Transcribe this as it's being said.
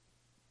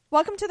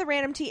Welcome to the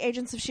Random T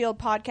Agents of S.H.I.E.L.D.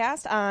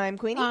 podcast. I'm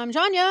Queenie. I'm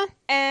Janya.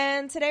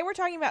 And today we're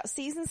talking about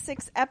Season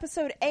 6,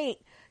 Episode 8,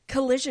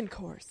 Collision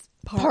Course,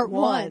 Part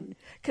 1.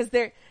 Because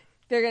they're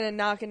going to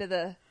knock into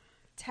the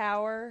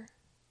tower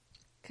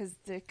because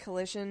the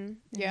collision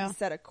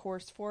set a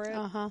course for it.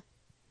 Uh-huh.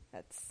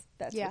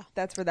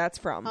 That's where that's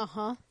from.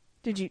 Uh-huh.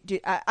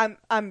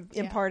 I'm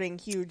imparting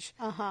huge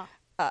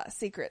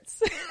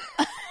secrets.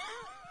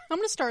 I'm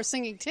going to start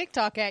singing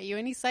TikTok at you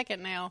any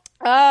second now.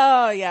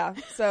 Oh, yeah.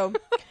 So,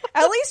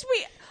 at least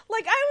I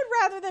would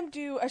rather them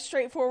do a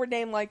straightforward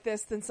name like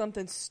this than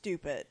something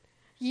stupid.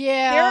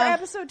 Yeah. Their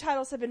episode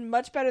titles have been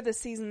much better this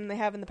season than they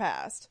have in the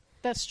past.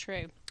 That's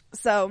true.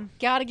 So.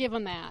 Gotta give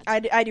them that.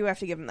 I do have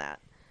to give them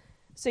that.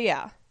 So,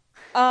 yeah.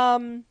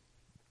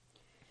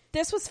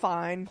 This was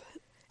fine.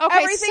 Okay,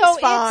 everything's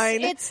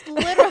fine. It's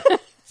literally...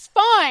 It's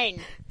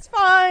fine. It's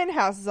fine.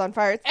 House is on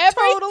fire. It's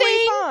Everything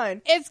totally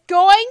fine. It's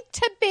going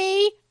to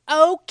be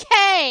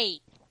okay.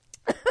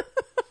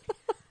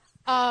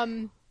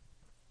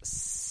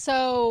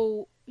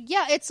 So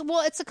yeah, it's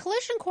a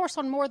collision course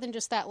on more than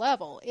just that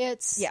level.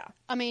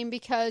 I mean,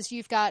 because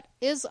you've got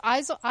Isel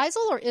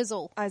or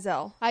Izel?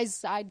 Izel.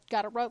 I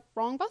got it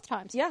wrong both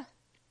times. Yeah.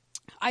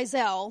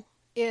 Izel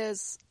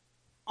is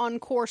on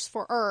course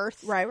for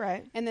Earth.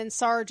 Right. And then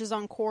Sarge is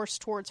on course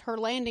towards her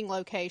landing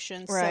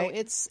location.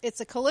 Right. So it's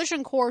a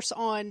collision course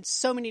on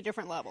so many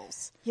different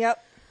levels.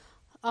 Yep.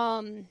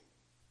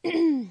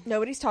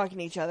 Nobody's talking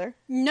to each other.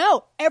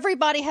 No,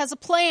 everybody has a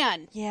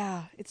plan.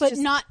 Yeah.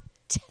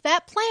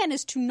 That plan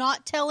is to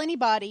not tell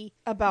anybody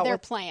about their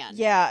plan.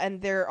 Yeah,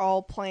 and they're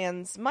all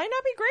plans might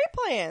not be great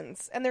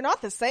plans, and they're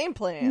not the same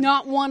plan.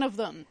 Not one of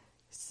them.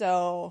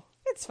 So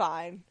it's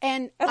fine.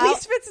 And at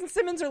least Fitz and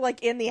Simmons are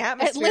like in the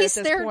atmosphere at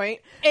this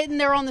point. And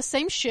they're on the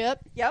same ship.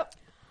 Yep.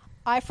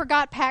 I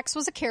forgot Pax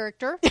was a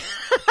character.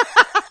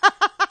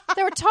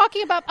 They were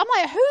talking about, I'm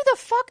like, who the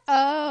fuck?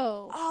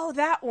 Oh,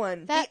 that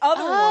one. The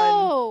other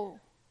one.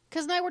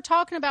 Because they were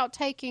talking about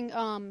taking,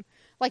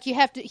 like he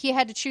had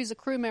to choose a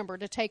crew member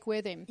to take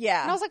with him.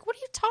 Yeah. And I was like, what are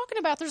you talking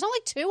about? There's only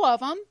 2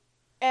 of them.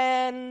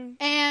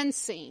 And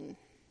scene.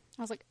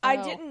 I was like, I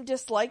didn't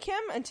dislike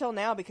him until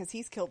now because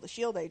he's killed the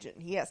S.H.I.E.L.D. agent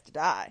and he has to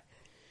die.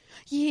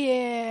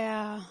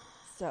 Yeah.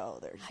 So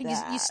there's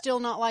that. You still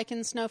not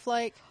liking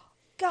Snowflake?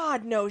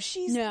 God, no.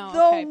 She's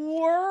the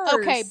worst.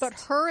 Okay, but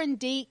her and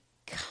Deke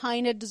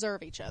kind of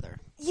deserve each other.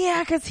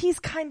 Yeah, because he's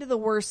kind of the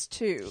worst,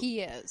 too.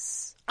 He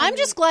is. I'm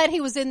just glad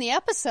he was in the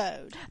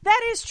episode.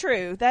 That is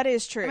true.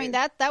 I mean,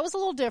 that was a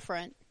little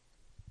different.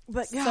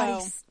 But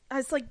God, I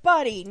was like,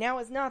 buddy, now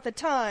is not the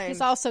time.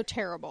 He's also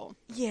terrible.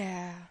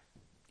 Yeah.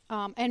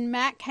 And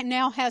Mac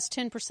now has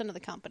 10% of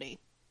the company.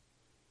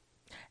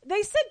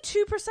 They said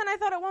 2%, I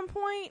thought, at one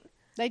point.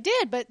 They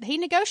did, but he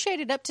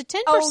negotiated up to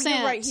 10%. Oh,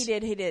 you're right. He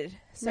did.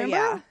 So, remember?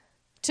 Yeah.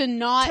 To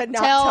not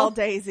tell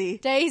Daisy.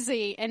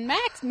 And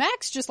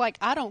Max just like,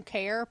 I don't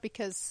care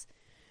because,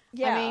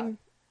 I mean,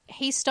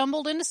 he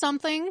stumbled into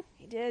something.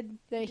 He did.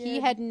 That he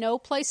had no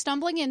place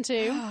stumbling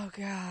into. Oh,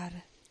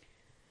 God.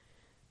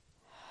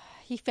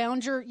 He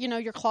found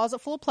your closet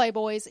full of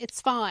Playboys.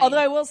 It's fine. Although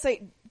I will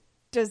say,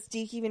 does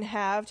Deke even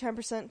have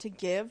 10% to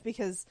give?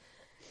 Because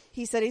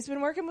he said he's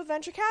been working with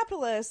venture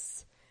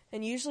capitalists,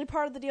 and usually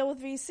part of the deal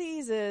with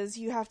VCs is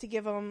you have to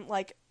give them,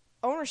 like,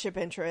 ownership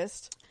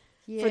interest.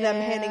 For them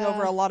handing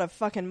over a lot of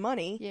fucking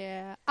money.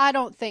 Yeah. I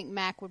don't think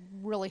Mac would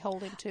really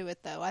hold him to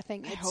it, though. I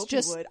think it's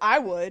just... He would. I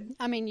would.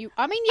 I mean, you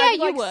would.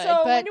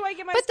 So when do I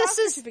get my stock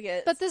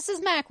certificates? But this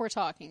is Mac we're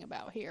talking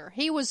about here.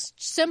 He was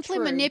simply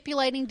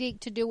manipulating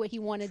Deke to do what he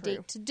wanted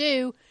Deke to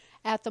do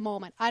at the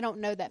moment. I don't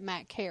know that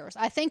Mac cares.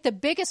 I think the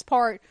biggest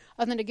part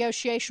of the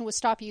negotiation was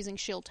stop using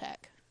S.H.I.E.L.D.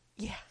 tech.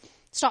 Yeah.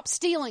 Stop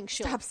stealing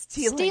S.H.I.E.L.D. Stop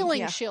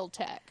stealing S.H.I.E.L.D.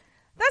 tech.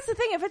 That's the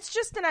thing. If it's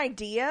just an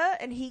idea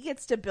and he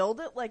gets to build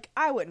it, like,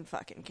 I wouldn't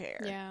fucking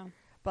care. Yeah.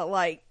 But,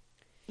 like,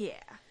 yeah.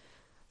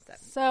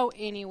 So,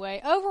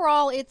 anyway,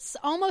 overall, it's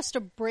almost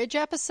a bridge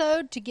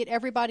episode to get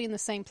everybody in the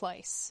same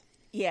place.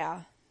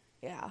 Yeah.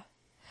 Yeah.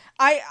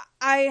 I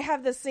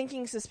have this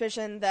sinking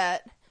suspicion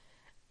that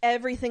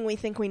everything we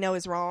think we know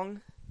is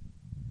wrong.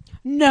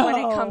 No. When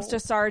it comes to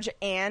Sarge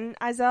and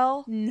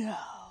Izel. No.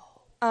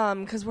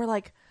 Because we're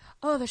like,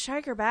 oh, the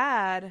Shrike are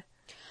bad.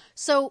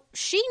 So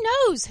she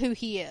knows who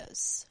he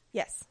is.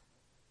 Yes.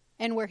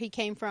 And where he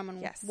came from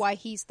and why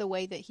he's the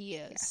way that he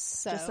is. Yes.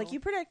 So, just like you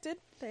predicted.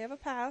 They have a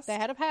past. They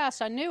had a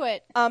past. I knew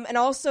it. And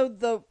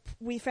also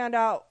we found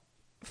out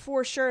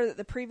for sure that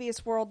the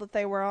previous world that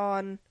they were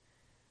on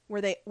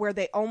where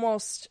he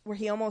almost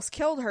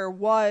killed her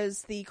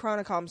was the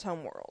Chronicom's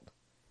homeworld.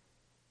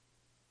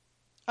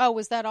 Oh,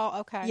 was that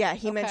all? Okay. Yeah,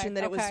 he mentioned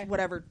that it was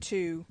whatever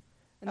 2.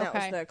 And that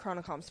was the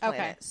Chronicom's planet.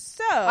 Okay.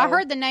 So I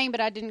heard the name,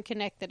 but I didn't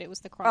connect that it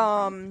was the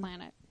Chronicom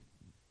planet.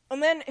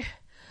 And then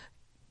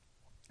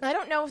I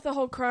don't know if the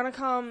whole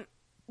Chronicom,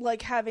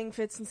 like having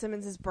Fitz and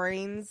Simmons'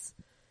 brains,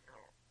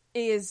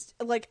 is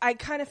like I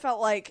kind of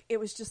felt like it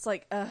was just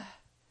like, could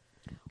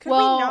we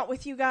not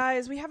with you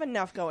guys? We have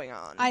enough going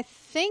on. I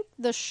think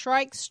the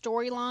Shrike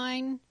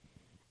storyline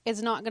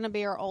is not going to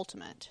be our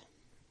ultimate.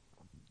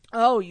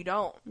 Oh, you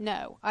don't?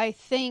 No. I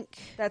think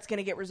that's going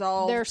to get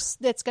resolved.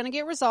 That's going to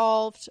get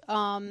resolved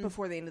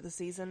before the end of the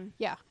season.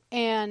 Yeah.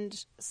 And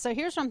so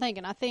here's what I'm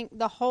thinking. I think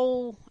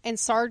and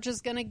Sarge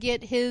is going to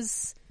get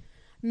his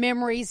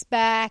memories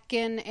back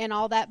and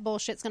all that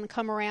bullshit's going to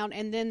come around,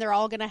 and then they're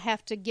all going to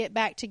have to get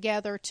back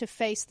together to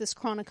face this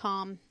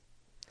Chronicom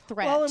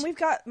threat. Well, and we've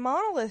got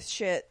Monolith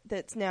shit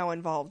that's now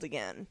involved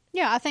again.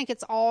 Yeah, I think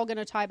it's all going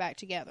to tie back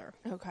together.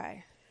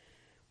 Okay.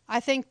 I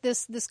think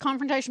this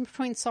confrontation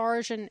between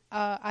Sarge and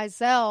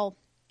Izel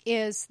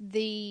is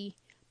the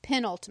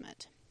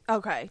penultimate.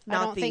 Okay. I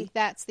don't think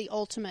that's the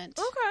ultimate.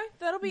 Okay.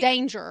 That'll be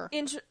danger.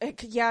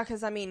 Yeah,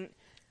 because, I mean,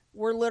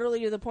 we're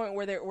literally to the point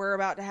where we're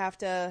about to have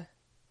to...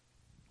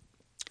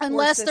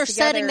 Unless they're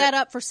setting that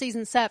up for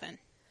season 7.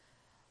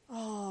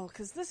 Oh,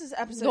 because this is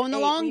episode Going 8.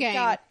 The long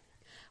game.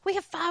 We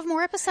have 5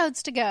 more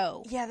episodes to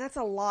go. Yeah, that's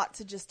a lot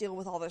to just deal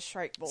with all this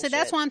Shrike bullshit. So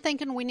that's why I'm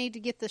thinking we need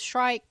to get the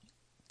Shrike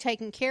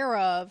taken care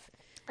of.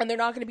 And they're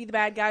not going to be the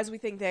bad guys we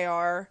think they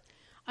are.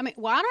 I mean,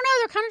 well, I don't know.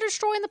 They're kind of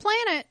destroying the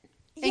planet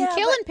and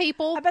killing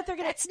people. I bet they're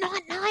going to... That's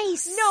not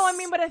nice. No, I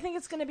mean, but I think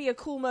it's going to be a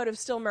cool mode of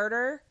still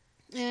murder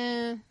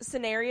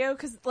scenario.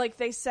 Because, like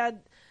they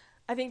said,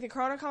 I think the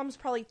Chronicoms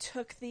probably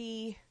took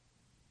the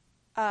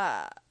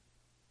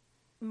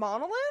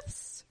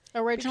monoliths.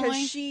 Originally?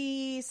 Because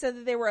she said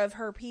that they were of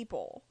her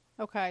people.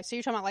 Okay, so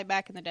you're talking about like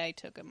back in the day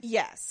took them.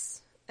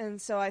 Yes.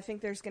 And so I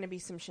think there's going to be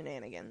some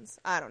shenanigans.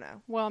 I don't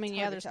know. Well, I mean,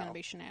 there's going to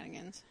be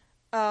shenanigans.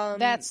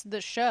 That's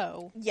the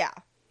show. Yeah.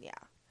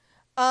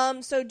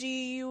 So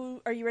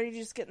are you ready to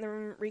just get in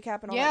the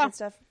recap and all that good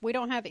stuff? We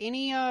don't have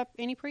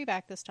any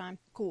pre-back this time.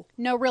 Cool.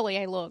 No, really,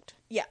 I looked.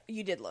 Yeah,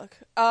 you did look.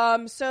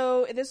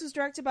 So this was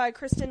directed by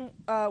Kristen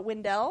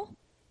Wendell,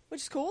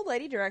 which is cool,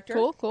 lady director.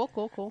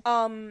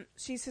 Cool.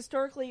 She's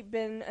historically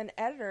been an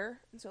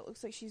editor, and so it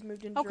looks like she's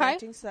moved into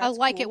directing. So I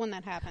like cool. it when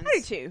that happens. I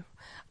do too.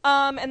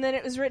 And then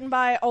it was written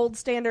by old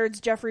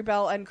standards Jeffrey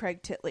Bell and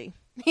Craig Titley.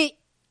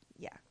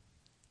 Yeah.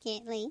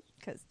 Titley.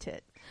 Because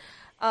tit.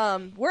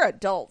 We're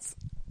adults.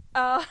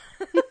 I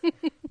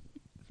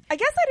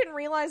guess I didn't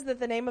realize that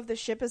the name of the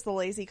ship is the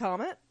Lazy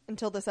Comet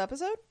until this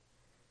episode.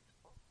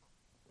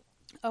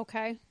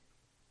 Okay.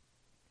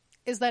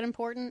 Is that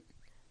important?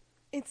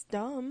 It's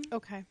dumb.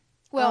 Okay.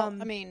 Well,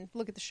 I mean,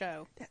 look at the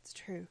show. That's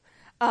true.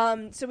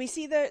 So we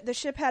see the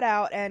ship head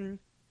out, and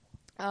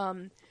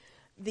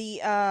the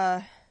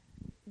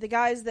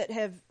guys that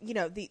have,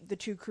 the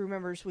 2 crew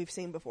members we've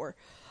seen before,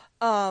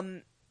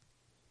 are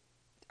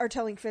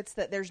telling Fitz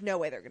that there's no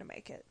way they're going to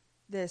make it.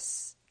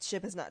 This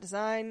ship is not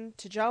designed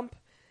to jump.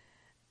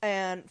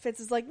 And Fitz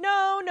is like,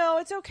 no,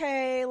 it's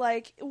okay.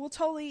 Like,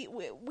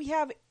 we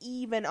have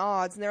even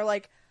odds. And they're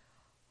like,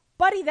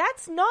 buddy,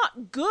 that's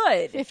not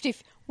good. 50.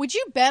 Would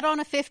you bet on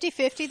a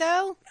 50-50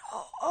 though?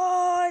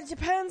 Oh, it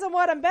depends on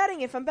what I'm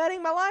betting. If I'm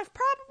betting my life,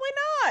 probably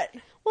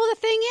not. Well, the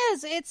thing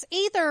is, it's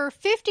either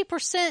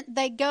 50%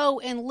 they go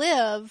and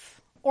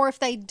live, or if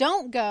they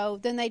don't go,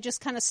 then they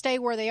just kind of stay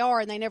where they are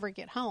and they never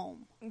get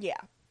home. Yeah.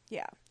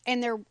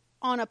 And they're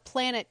on a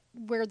planet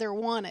where they're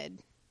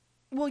wanted.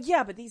 Well,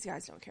 yeah, but these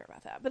guys don't care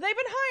about that. But they've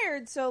been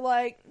hired, so,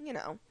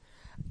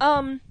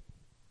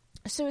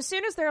 So as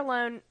soon as they're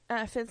alone,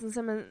 Fitz and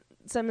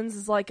Simmons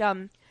is like,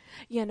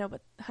 yeah, no,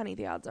 but honey,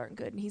 the odds aren't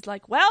good. And he's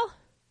like, well,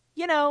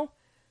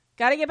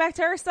 gotta get back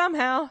to her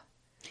somehow.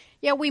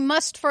 Yeah, we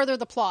must further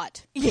the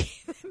plot.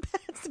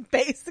 That's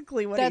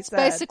basically what he said. That's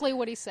basically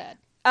what he said.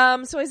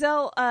 So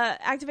Izel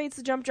activates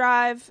the jump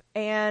drive,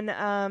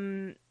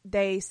 and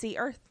they see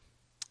Earth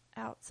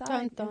outside.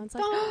 Dun, dun, it's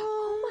like,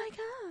 oh my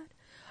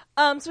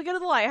god. So we go to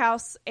the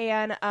lighthouse,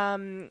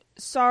 and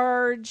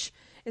Sarge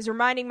is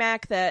reminding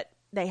Mac that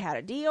they had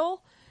a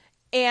deal.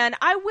 And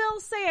I will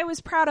say I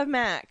was proud of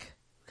Mac,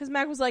 because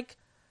Mac was like,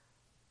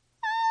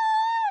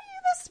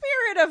 the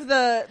spirit of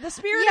the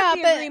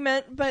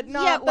agreement, but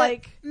not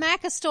like...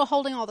 Mac is still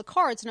holding all the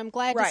cards, and I'm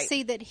glad to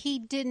see that he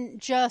didn't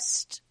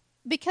just...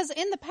 Because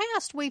in the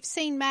past, we've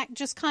seen Mac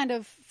just kind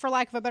of, for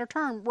lack of a better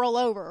term, roll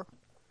over.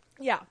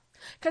 Yeah.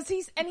 Because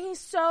he's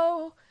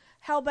so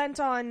hell-bent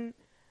on...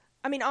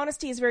 I mean,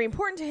 honesty is very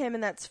important to him,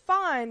 and that's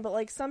fine,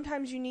 but,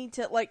 sometimes you need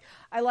to...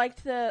 I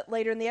liked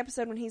later in the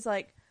episode when he's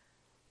like,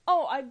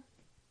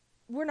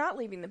 we're not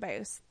leaving the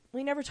base.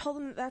 We never told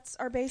them that's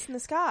our base in the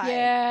sky.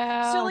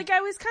 Yeah. So,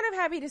 I was kind of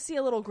happy to see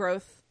a little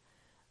growth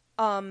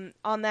on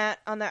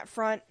that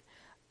front.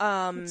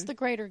 It's the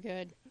greater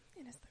good.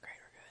 It is the greater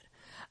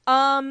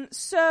good.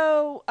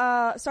 So,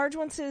 Sarge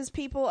wants his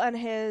people and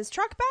his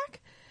truck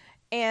back.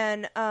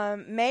 And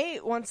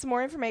May wants some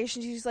more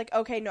information. She's like,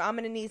 okay, no, I'm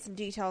going to need some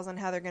details on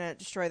how they're going to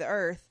destroy the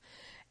Earth.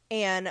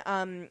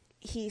 And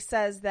he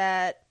says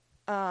that,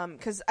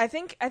 because I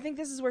think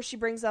this is where she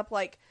brings up,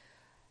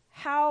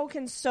 how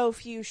can so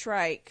few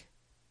Shrike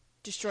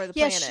destroy the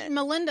planet?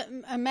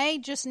 May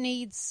just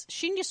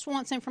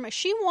wants information.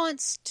 She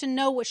wants to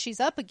know what she's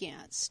up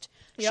against.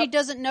 Yep. She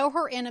doesn't know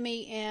her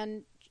enemy,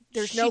 and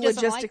there's no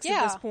logistics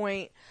at this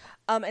point.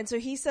 And so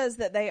he says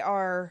that they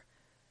are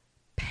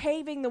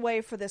paving the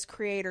way for this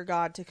creator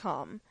god to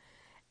come.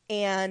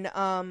 And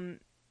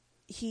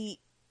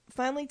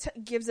finally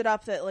gives it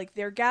up that like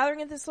they're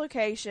gathering at this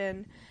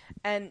location,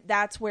 and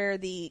that's where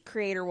the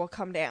creator will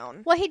come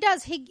down. Well, he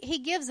does. He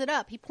gives it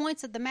up. He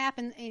points at the map,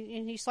 and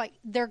he's like,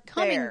 they're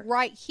coming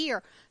right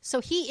here. So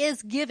he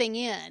is giving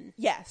in.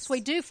 Yes. So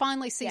we do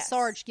finally see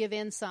Sarge give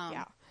in some,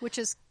 which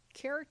is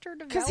character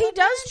development. Because he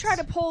does try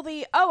to pull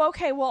the,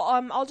 okay, well,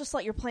 I'll just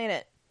let your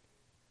planet...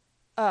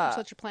 just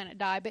let your planet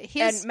die. But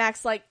and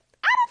Mac's like,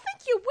 I don't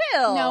think you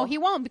will. No, he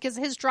won't, because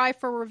his drive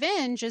for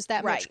revenge is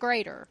that much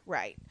greater.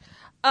 Right.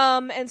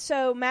 And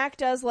so Mac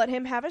does let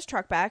him have his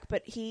truck back,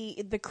 but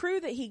the crew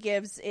that he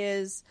gives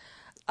is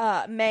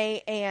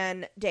May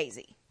and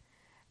Daisy.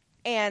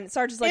 And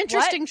Sarge is like,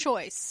 interesting what?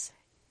 Choice.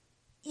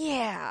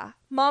 Yeah.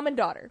 Mom and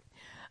daughter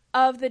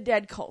of the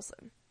dead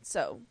Coulson.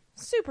 So,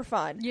 super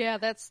fun. Yeah,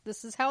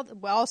 this is how,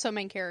 also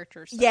main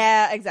characters. So.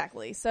 Yeah,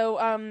 exactly.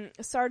 So,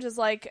 Sarge is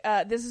like,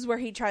 this is where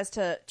he tries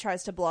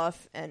to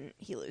bluff, and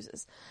he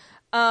loses.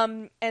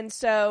 And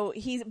so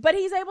he's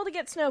able to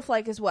get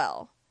Snowflake as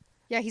well.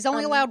 Yeah, he's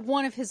only allowed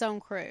one of his own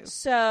crew.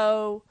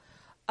 So,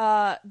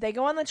 they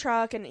go on the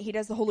truck, and he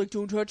does the whole, like,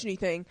 don't touch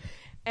anything.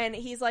 And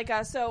he's like,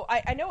 so,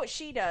 I know what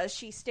she does.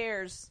 She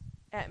stares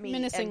at me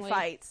and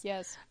fights.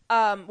 Yes.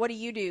 What do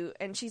you do?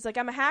 And she's like,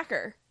 I'm a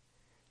hacker.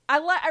 I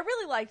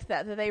really liked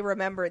that they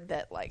remembered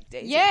that, like,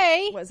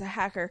 Daisy was a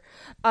hacker.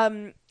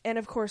 And,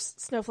 of course,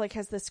 Snowflake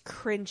has this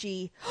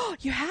cringy,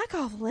 you hack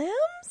off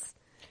limbs?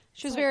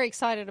 She was very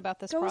excited about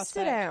this prospect.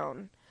 Go sit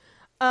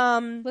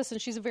down. Listen,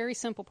 she's a very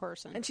simple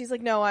person. And she's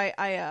like, no,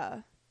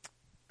 I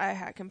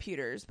hack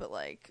computers, but,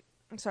 like,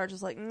 Sarge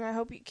is like,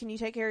 can you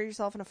take care of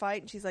yourself in a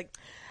fight? And she's like,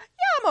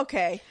 yeah, I'm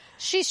okay.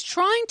 She's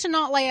trying to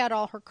not lay out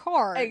all her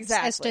cards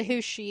as to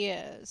who she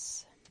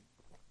is.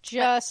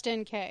 Just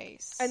in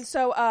case. And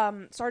so,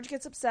 Sarge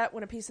gets upset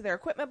when a piece of their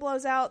equipment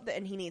blows out,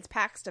 and he needs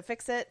Pax to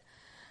fix it.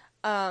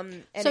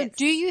 And so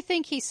do you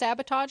think he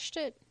sabotaged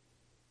it?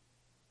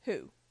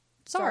 Who?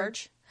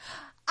 Sarge.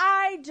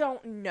 I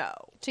don't know.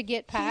 To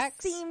get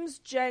Pax? He seems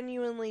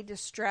genuinely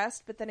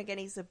distressed, but then again,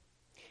 he's a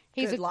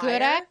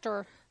good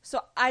actor. So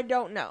I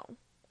don't know.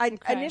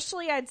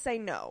 Initially, I'd say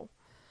no.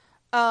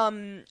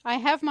 I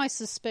have my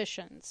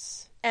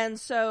suspicions. And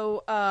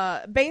so,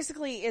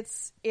 basically,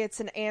 it's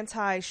an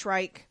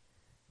anti-Shrike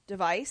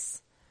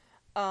device.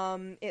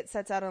 It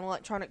sets out an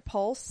electronic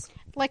pulse.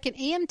 Like an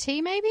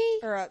EMT, maybe?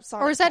 Or a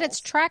sonic Or is that pulse. its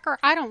tracker?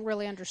 I don't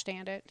really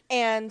understand it.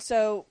 And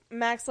so,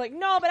 Mac's like,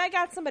 no, but I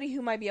got somebody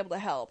who might be able to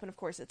help. And, of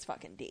course, it's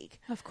fucking Deke.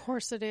 Of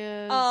course it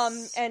is.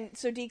 And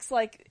so Deke's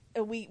like,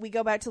 we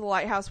go back to the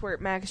lighthouse where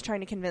Mac is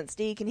trying to convince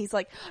Deke. And he's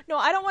like, no,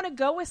 I don't want to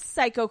go with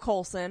Psycho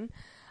Coulson.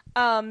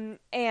 And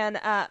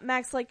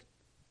Mac's like,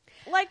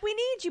 we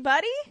need you,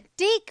 buddy.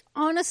 Deke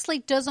honestly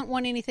doesn't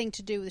want anything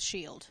to do with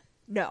S.H.I.E.L.D.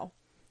 No.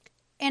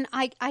 And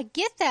I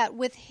get that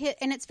with his,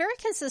 and it's very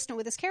consistent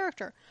with his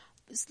character.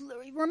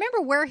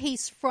 Remember where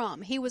he's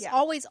from. He was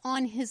always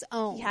on his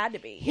own. He had to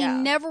be. He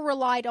never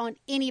relied on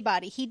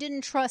anybody. He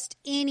didn't trust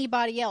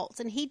anybody else.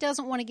 And he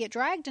doesn't want to get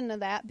dragged into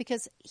that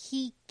because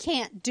he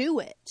can't do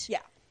it. Yeah.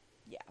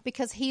 Yeah.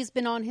 Because he's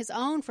been on his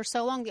own for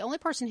so long. The only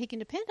person he can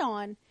depend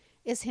on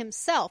is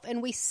himself.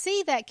 And we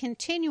see that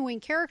continuing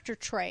character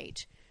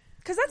trait.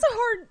 Because that's a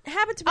hard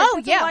habit to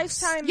break.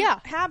 That's a lifetime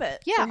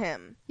habit for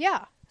him.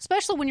 Yeah.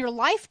 Especially when your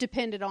life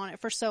depended on it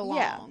for so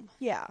long.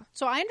 Yeah.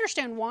 So I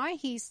understand why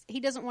he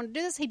doesn't want to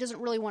do this. He doesn't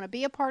really want to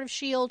be a part of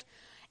S.H.I.E.L.D.,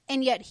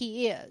 and yet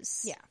he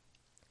is. Yeah.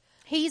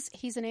 He's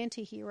an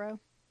anti-hero.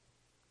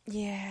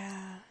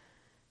 Yeah.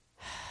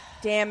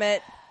 Damn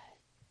it.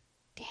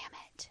 Damn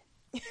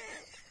it.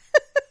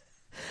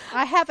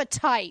 I have a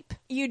type.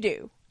 You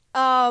do.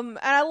 And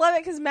I love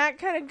it because Matt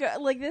kind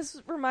of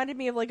this reminded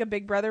me of like a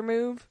Big Brother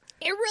move.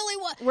 It really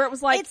was. Where it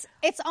was like,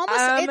 it's almost.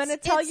 I'm going to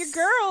tell your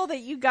girl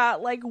that you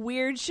got like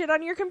weird shit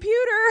on your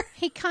computer.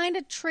 He kind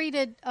of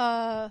treated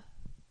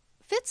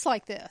Fitz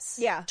like this.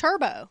 Yeah.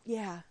 Turbo.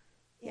 Yeah.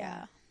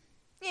 Yeah.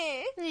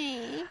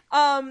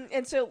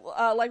 And so,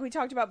 like we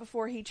talked about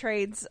before, he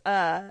trades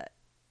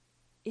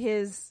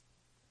his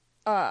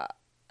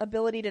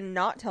ability to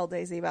not tell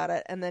Daisy about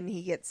it, and then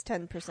he gets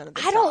 10% of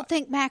the stock. I don't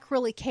think Mac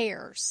really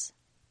cares.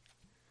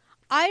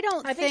 I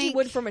think he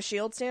would from a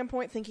S.H.I.E.L.D.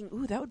 standpoint, thinking,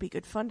 ooh, that would be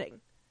good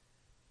funding.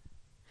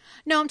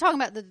 No, I'm talking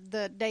about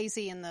the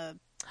Daisy and the...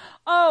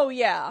 Oh,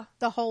 yeah.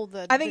 I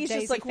think he's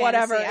Daisy just like, fantasy.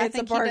 whatever, I it's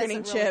think a bargaining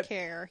he doesn't chip.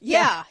 Really care.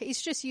 Yeah,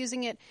 he's just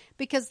using it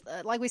because,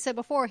 like we said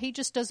before, he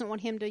just doesn't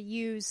want him to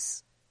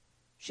use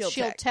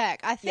S.H.I.E.L.D.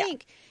 tech. I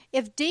think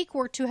if Deke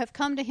were to have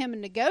come to him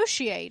and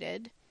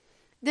negotiated,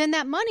 then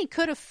that money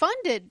could have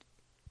funded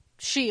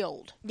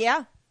S.H.I.E.L.D.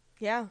 Yeah,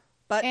 yeah.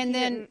 But and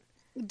then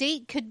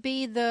Deke could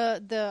be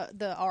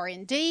the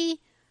R&D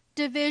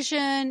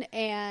division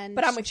and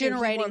but I'm with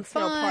generating you.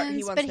 funds.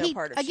 He wants no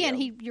part of again,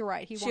 you're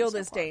right. S.H.I.E.L.D.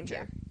 is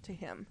danger to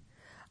him.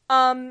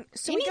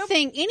 So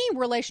any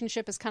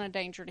relationship is kind of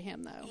danger to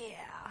him, though.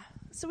 Yeah.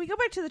 So we go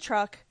back to the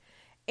truck,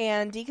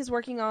 and Deke is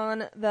working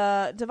on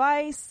the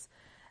device,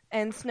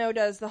 and Snow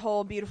does the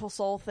whole beautiful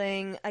soul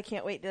thing. I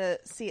can't wait to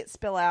see it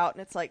spill out,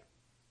 and it's like,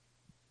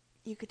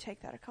 you could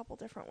take that a couple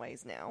different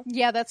ways now.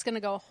 Yeah, that's going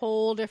to go a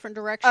whole different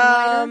direction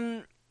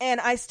later. And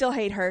I still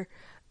hate her.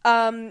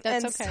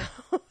 That's okay.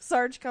 So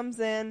Sarge comes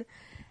in,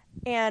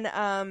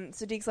 and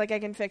so Deke's like, I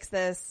can fix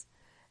this.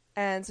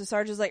 And so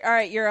Sarge is like, all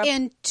right, you're up.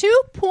 In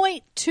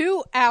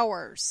 2.2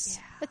 hours.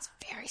 Yeah. That's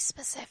very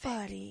specific.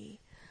 Buddy.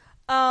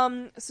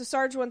 So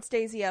Sarge wants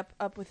Daisy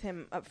up with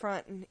him up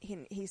front, and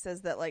he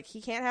says that, like,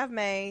 he can't have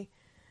May,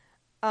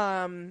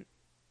 and,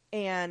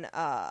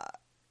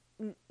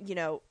 you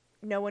know,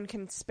 no one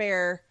can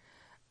spare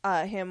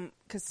him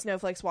because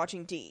Snowflake's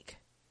watching Deke.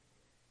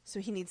 So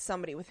he needs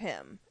somebody with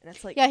him. And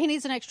it's like... Yeah, he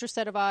needs an extra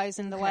set of eyes,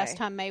 and the last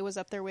time May was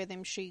up there with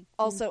him, she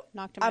also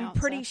knocked him out. I'm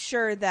pretty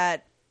sure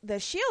that the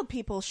S.H.I.E.L.D.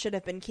 people should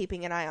have been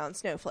keeping an eye on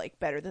Snowflake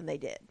better than they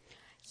did.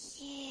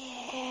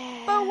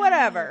 Yeah. But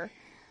whatever.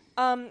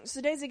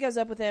 So Daisy goes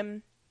up with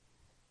him,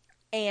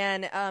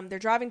 and they're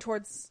driving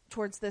towards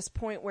this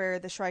point where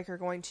the Shrike are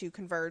going to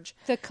converge.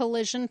 The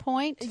collision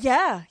point?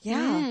 Yeah.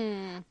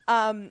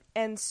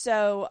 And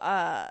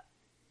so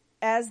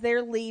as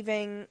they're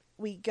leaving,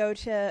 we go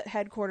to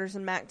headquarters,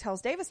 and Mac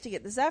tells Davis to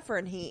get the Zephyr,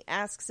 and he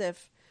asks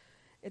if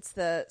it's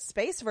the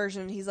space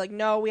version. He's like,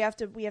 no, we have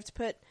to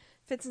put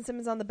Fitz and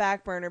Simmons on the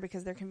back burner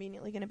because they're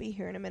conveniently going to be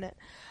here in a minute.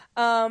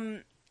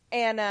 But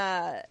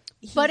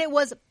it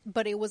was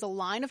a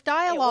line of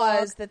dialogue.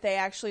 It was that they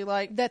actually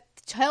that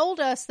told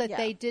us that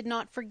they did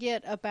not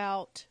forget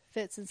about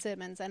Fitz and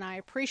Simmons, and I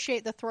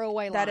appreciate the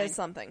throwaway line. That is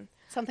something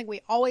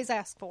we always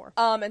ask for.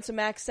 And so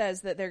Max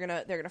says that they're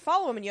gonna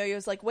follow him, and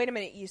Yo-Yo's like, wait a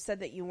minute, you said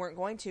that you weren't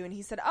going to, and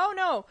he said, oh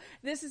no,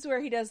 this is where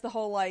he does the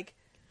whole like,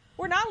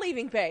 we're not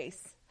leaving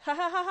base. Ha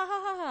ha ha ha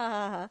ha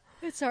ha ha.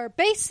 It's our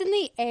base in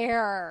the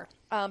air.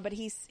 But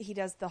he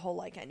does the whole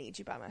like, I need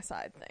you by my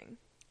side thing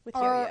with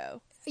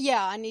Yo-Yo.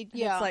 Yeah, I need.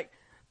 Yeah, it's like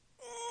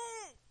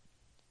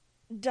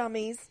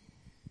dummies.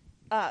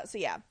 So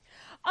yeah.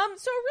 So a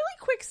really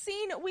quick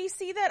scene. We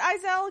see that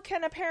Izel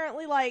can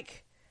apparently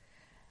like.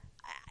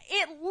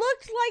 It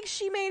looked like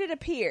she made it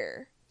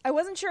appear. I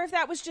wasn't sure if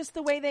that was just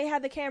the way they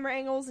had the camera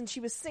angles and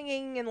she was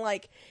singing and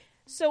like.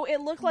 So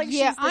it looked like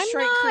she's the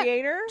Shrike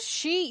creator.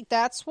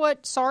 That's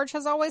what Sarge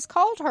has always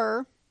called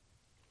her.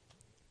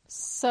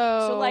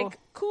 So like,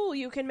 cool,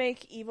 you can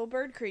make evil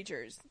bird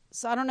creatures.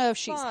 So I don't know if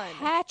she's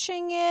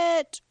hatching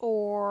it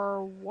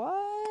or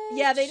what.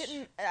 Yeah, they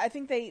didn't. I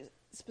think they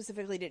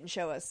specifically didn't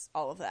show us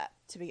all of that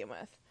to begin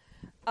with.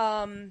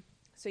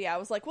 So yeah, I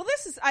was like, well,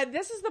 this is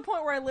the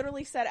point where I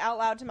literally said out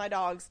loud to my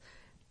dogs,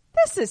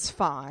 "This is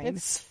fine.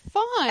 It's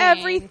fine.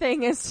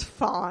 Everything is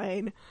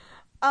fine."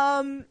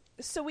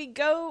 So we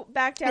go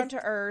back down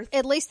to Earth.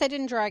 At least they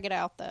didn't drag it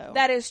out, though.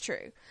 That is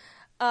true.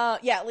 Yeah,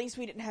 at least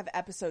we didn't have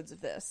episodes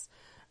of this.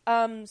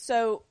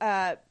 So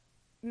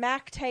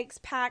Mac takes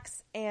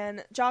Pax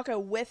and Jocko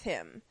with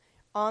him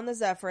on the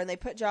Zephyr, and they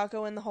put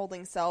Jocko in the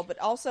holding cell. But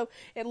also,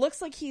 it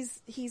looks like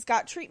he's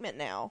got treatment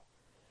now.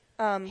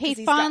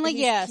 He's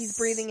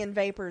breathing in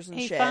vapors and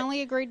shit. He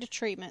finally agreed to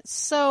treatment.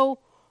 So,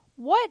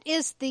 what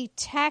is the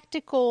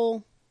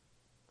tactical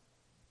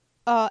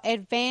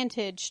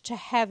advantage to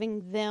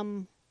having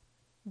them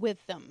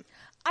with them?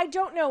 I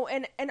don't know,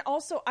 and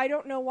also I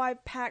don't know why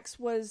Pax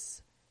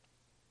was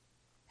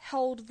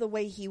held the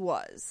way he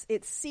was.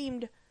 It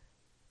seemed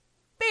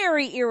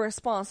very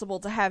irresponsible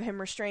to have him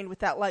restrained with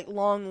that like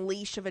long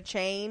leash of a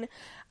chain.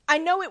 I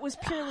know it was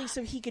purely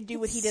so he could do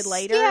what he did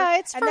later. Yeah,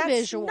 it's for that's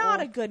visual.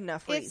 Not a good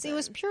enough reason. It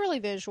was purely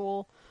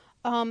visual.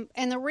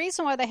 And the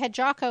reason why they had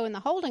Jocko in the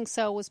holding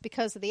cell was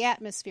because of the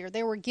atmosphere.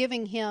 They were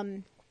giving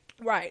him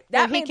right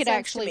that he could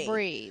actually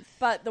breathe.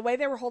 But the way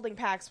they were holding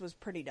Pax was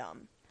pretty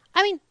dumb.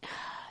 I mean,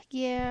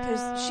 yeah,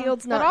 because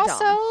S.H.I.E.L.D.'s not dumb.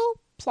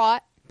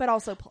 But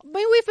also plot. I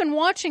mean, we've been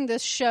watching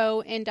this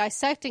show and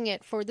dissecting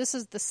it this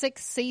is the 6th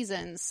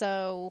season,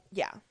 so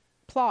yeah,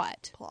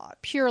 plot,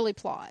 purely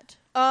plot.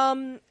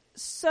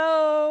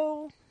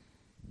 So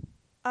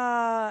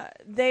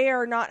they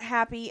are not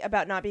happy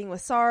about not being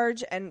with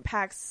Sarge, and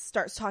Pax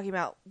starts talking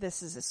about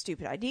this is a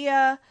stupid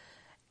idea,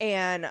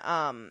 and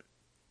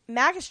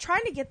Mac is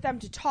trying to get them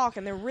to talk,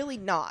 and they're really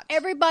not.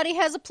 Everybody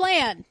has a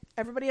plan.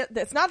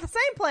 It's not the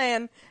same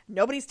plan.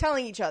 Nobody's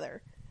telling each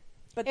other.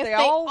 But if they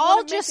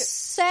all just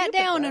sat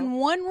down in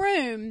one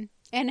room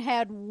and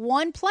had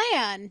one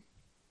plan.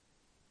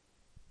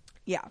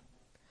 Yeah.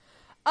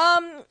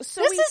 So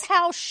this is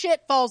how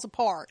shit falls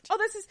apart. Oh,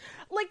 this is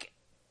like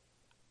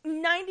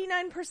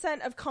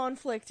 99% of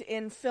conflict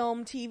in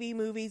film, TV,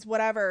 movies,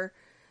 whatever,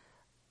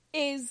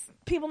 is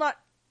people not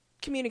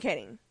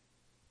communicating.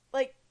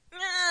 Like,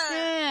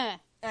 I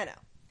know.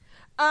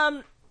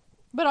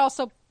 But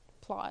also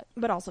plot.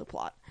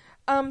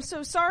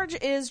 So Sarge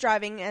is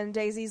driving, and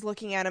Daisy's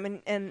looking at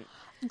him, and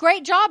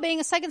great job being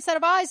a second set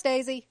of eyes,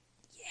 Daisy.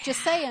 Yeah.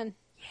 Just saying.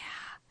 Yeah.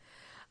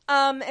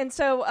 And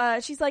so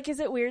she's like,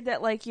 "Is it weird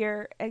that like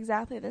you're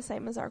exactly the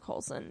same as our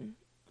Coulson?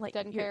 Like,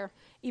 doesn't care,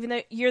 even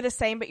though you're the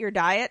same, but your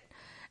diet."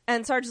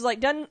 And Sarge is like,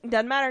 "Doesn't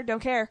matter,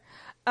 don't care."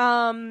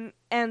 And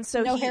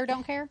so no hair,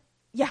 don't care.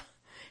 Yeah,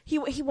 he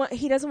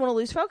doesn't want to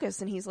lose focus,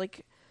 and he's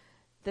like,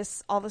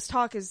 all this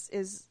talk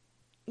is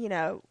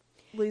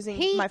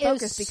losing my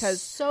focus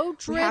because so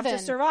driven. We have to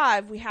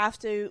survive. We have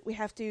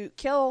to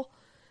kill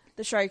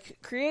the Shrike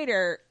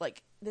creator.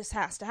 Like, this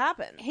has to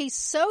happen. He's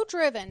so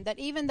driven that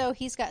even though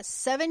he's got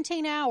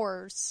 17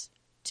 hours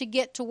to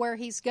get to where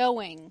he's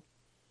going,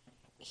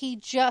 he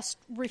just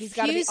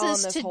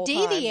refuses to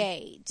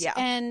deviate. Yeah.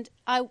 And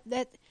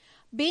that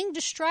being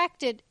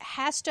distracted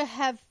has to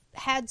have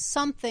had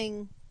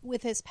something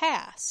with his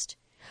past,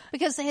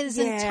 because his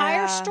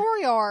entire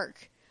story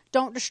arc,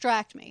 don't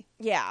distract me.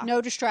 Yeah.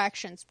 No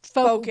distractions.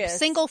 Focus.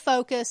 Single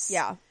focus.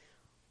 Yeah.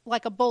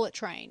 Like a bullet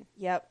train.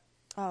 Yep.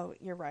 Oh,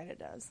 you're right. It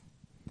does.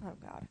 Oh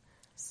God.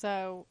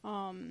 So,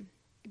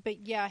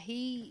 but yeah,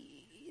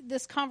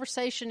 this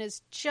conversation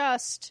is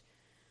just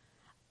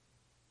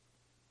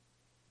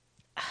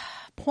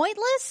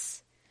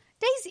pointless.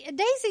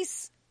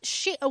 Daisy's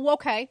shit. Oh,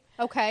 okay.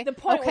 The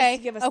point was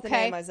to give us the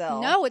name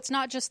Izel. No, it's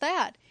not just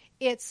that.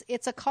 It's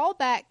a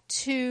callback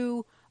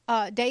to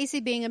Daisy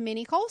being a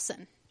mini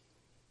Coulson.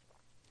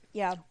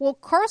 Yeah. Well,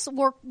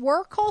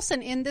 were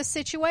Coulson in this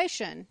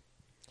situation,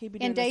 he'd be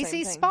doing in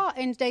Daisy's spot,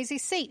 in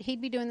Daisy's seat, he'd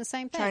be doing the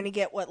same thing. Trying to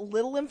get what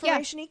little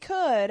information he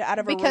could out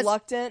of a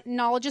reluctant...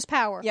 knowledge is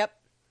power. Yep.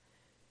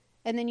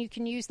 And then you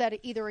can use that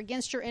either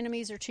against your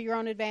enemies or to your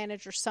own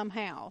advantage or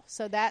somehow.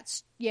 So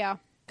that's, yeah.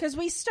 Because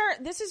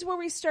this is where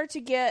we start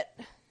to get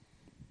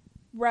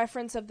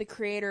reference of the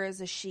creator as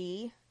a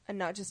she and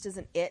not just as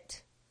an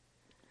it.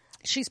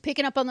 She's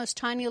picking up on those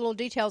tiny little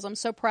details. I'm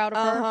so proud of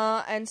her.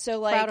 Uh-huh. And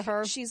so, like, proud of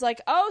her. She's like,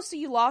 oh, so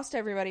you lost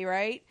everybody,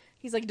 right?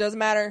 He's like, doesn't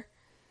matter.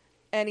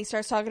 And he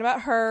starts talking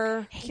about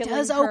her. He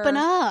does open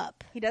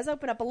up. He does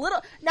open up a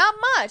little. Not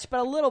much, but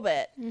a little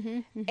bit. Mm-hmm,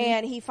 mm-hmm.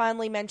 And he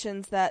finally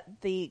mentions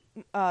that the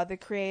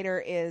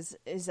creator is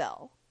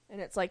Izel.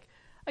 And it's like,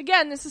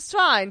 again, this is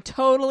fine.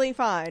 Totally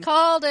fine.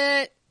 Called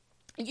it.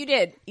 You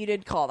did. You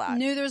did call that.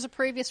 Knew there was a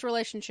previous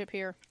relationship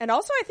here. And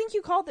also, I think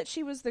you called that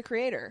she was the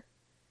creator.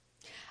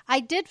 I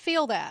did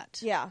feel that.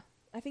 Yeah.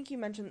 I think you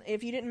mentioned...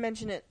 If you didn't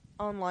mention it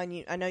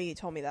online, I know you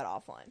told me that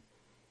offline.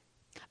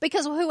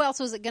 Because who else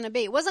was it going to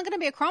be? It wasn't going to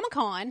be a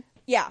Chromicon.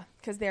 Yeah,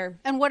 because they're...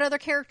 And what other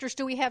characters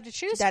do we have to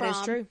choose from? That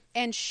is true.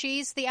 And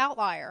she's the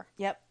outlier.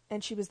 Yep.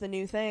 And she was the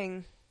new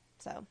thing.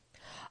 So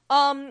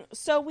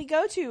we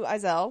go to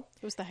Izel.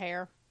 It was the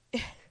hair.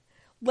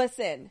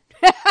 Listen.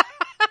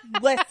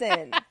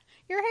 Listen.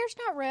 Your hair's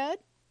not red.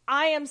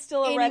 I am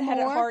still a redhead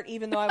at heart,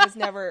 even though I was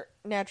never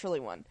naturally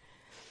one.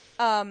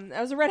 I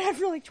was a redhead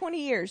for like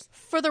 20 years.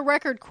 For the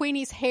record,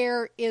 Queenie's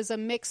hair is a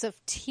mix of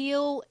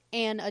teal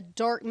and a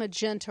dark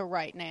magenta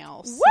right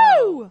now. So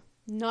Woo!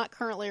 Not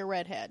currently a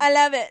redhead. I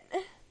love it.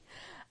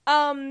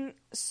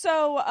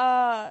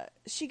 So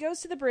she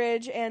goes to the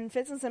bridge, and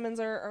Fitz and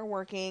Simmons are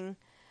working.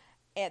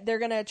 And they're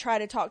going to try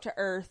to talk to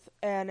Earth.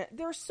 And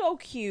they're so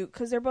cute,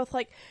 because they're both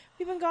like,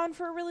 we've been gone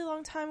for a really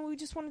long time, and we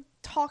just want to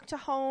talk to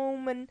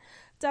home, and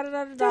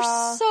da-da-da-da-da.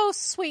 They're so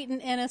sweet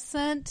and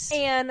innocent.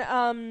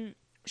 And,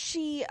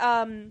 she,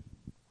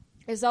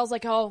 Izel's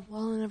like, oh,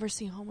 well, I'll never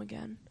see home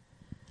again.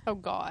 Oh,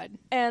 God.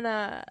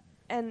 And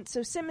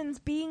so Simmons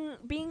being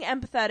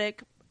empathetic,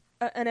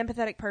 an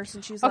empathetic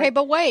person, she's okay, like...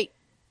 but wait.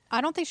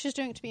 I don't think she's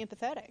doing it to be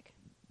empathetic.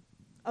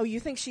 Oh,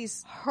 you think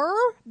she's... Her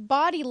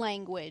body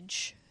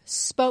language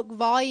spoke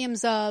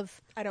volumes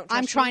of,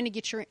 I'm trying to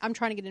get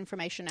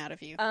information out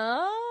of you.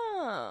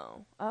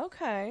 Oh,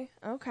 okay.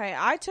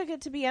 I took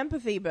it to be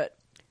empathy, but...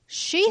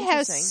 She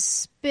has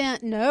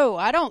spent... No,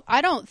 I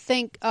don't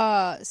think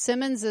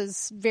Simmons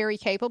is very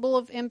capable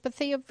of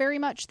empathy very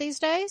much these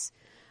days.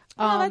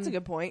 Oh, that's a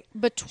good point.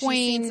 She's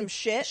seen some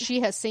shit.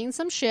 She has seen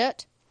some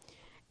shit.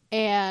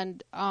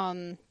 And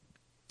I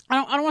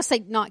don't want to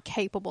say not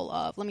capable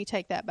of. Let me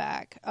take that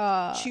back.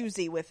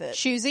 Choosy with it.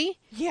 Choosy?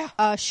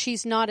 Yeah.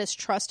 She's not as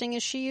trusting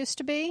as she used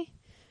to be.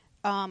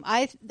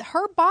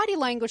 Her body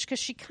language, because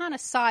she kind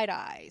of side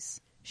eyes.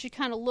 She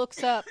kind of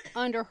looks up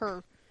under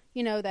her,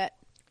 that...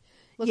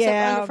 Looks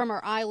up under from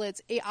her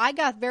eyelids. I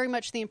got very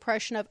much the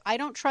impression of, I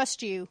don't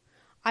trust you.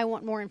 I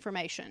want more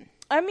information.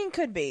 I mean,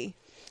 could be.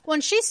 When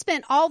she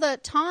spent all the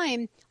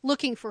time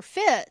looking for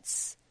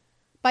Fitz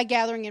by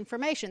gathering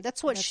information.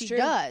 That's what she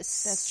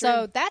does. That's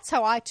so true. that's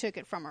how I took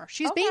it from her.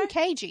 She's being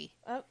cagey.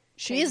 Oh,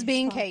 she is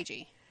being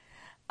cagey.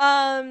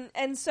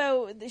 And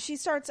so she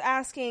starts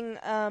asking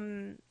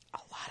a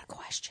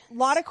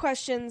lot of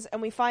questions.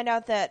 And we find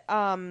out that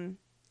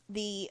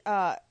the...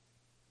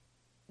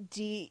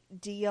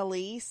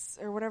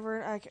 Dialyse or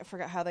whatever, I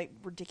forgot how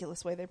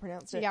ridiculous way they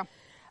pronounced it. Yeah,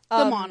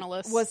 the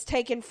monoliths was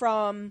taken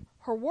from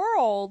her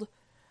world,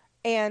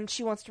 and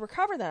she wants to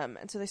recover them.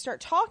 And so they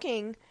start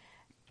talking,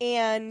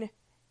 and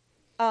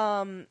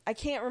I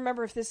can't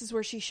remember if this is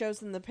where she shows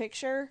them the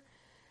picture,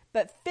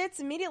 but Fitz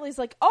immediately is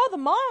like, "Oh, the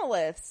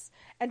monoliths,"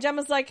 and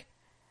Gemma's like,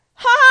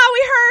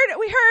 "Ha!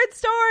 We heard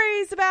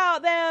stories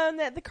about them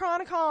that the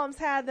Chronicoms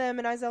had them,"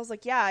 and I was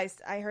like, "Yeah,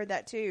 I heard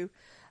that too."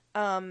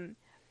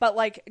 But,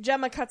 like,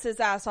 Gemma cuts his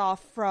ass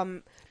off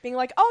from being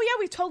like, oh, yeah,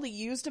 we've totally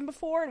used him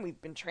before, and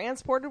we've been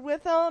transported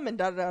with him, and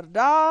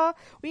da-da-da-da.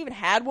 We even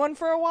had one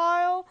for a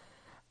while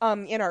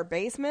in our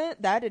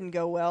basement. That didn't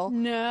go well.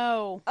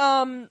 No.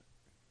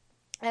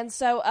 And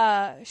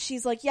so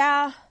she's like,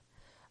 yeah,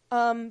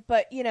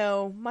 but,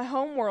 my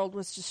home world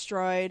was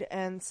destroyed,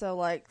 and so,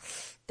 like,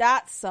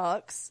 that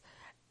sucks.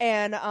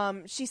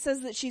 And she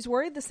says that she's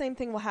worried the same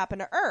thing will happen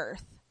to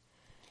Earth.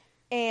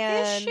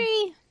 And is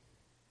she?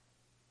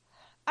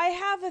 I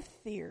have a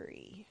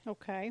theory.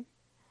 Okay.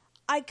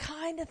 I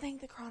kind of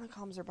think the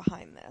Chronicoms are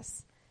behind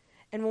this.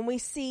 And when we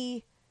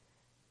see,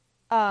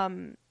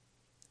 in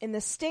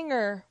the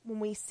Stinger, when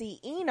we see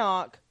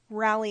Enoch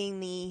rallying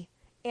the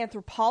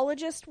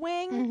anthropologist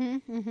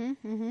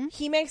wing,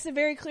 he makes it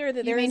very clear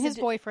that You mean his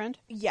boyfriend?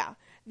 Yeah.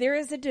 There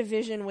is a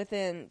division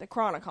within the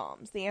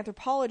Chronicoms. The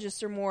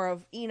anthropologists are more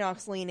of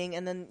Enoch's leaning,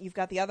 and then you've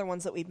got the other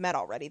ones that we've met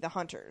already, the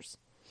hunters.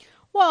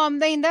 Well, I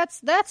mean,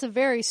 that's a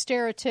very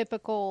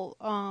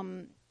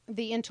stereotypical,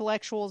 the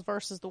intellectuals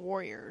versus the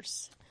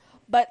warriors.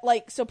 But,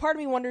 like, so part of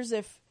me wonders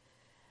if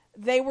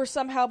they were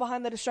somehow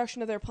behind the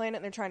destruction of their planet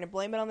and they're trying to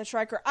blame it on the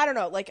Striker. I don't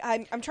know. Like,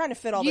 I'm trying to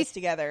fit all this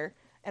together,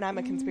 and I'm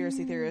a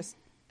conspiracy theorist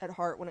at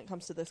heart when it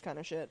comes to this kind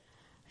of shit.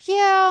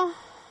 Yeah.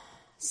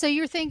 So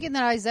you're thinking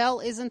that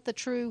Izel isn't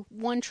the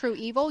one true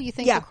evil? You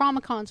think the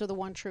Chromicons are the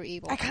one true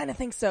evil? I kind of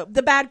think so.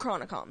 The bad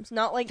Chronicoms.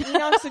 Not like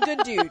Enoch's a good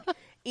dude.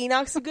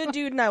 Enoch's a good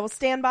dude, and I will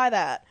stand by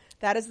that.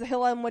 That is the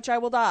hill on which I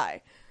will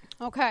die.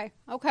 Okay.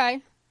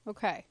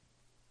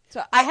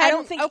 So I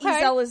don't think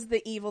Izel is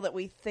the evil that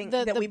we think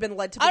that we've been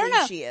led to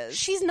believe she is.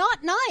 She's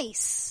not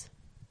nice,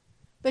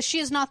 but she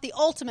is not the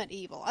ultimate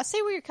evil. I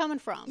see where you're coming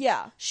from.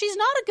 Yeah, she's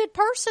not a good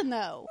person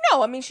though.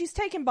 No, I mean she's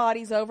taking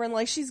bodies over and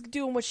like she's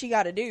doing what she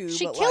got to do.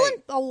 She's killing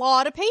a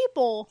lot of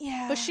people.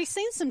 Yeah, but she's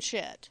seen some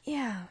shit.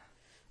 Yeah.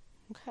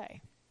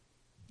 Okay.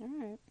 All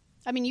right.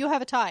 I mean, you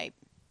have a type.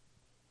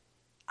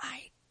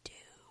 I do.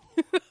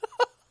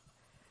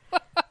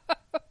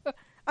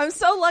 I'm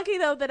so lucky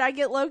though that I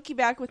get Loki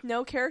back with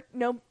no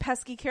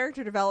pesky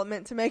character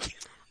development to make him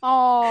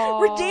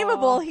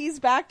redeemable.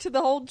 He's back to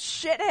the old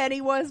shithead he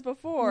was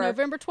before.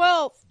 November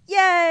 12th.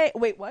 Yay!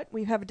 Wait, what?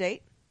 We have a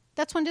date?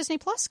 That's when Disney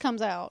Plus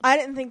comes out. I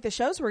didn't think the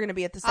shows were going to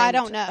be at the same I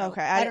don't know.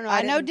 Okay, I don't know.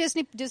 I know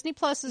Disney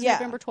Plus is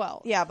November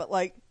 12th. Yeah, but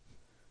like,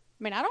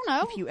 I mean, I don't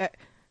know. If you,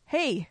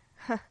 hey,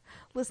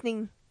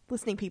 listening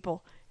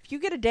people, if you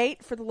get a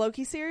date for the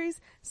Loki series,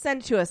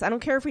 send it to us. I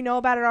don't care if we know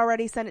about it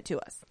already. Send it to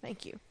us.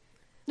 Thank you.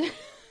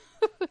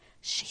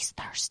 She's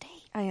thirsty.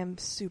 I am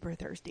super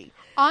thirsty.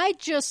 I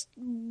just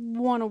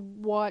want to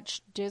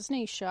watch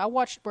Disney show. I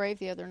watched Brave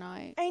the other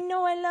night. I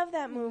know. I love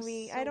that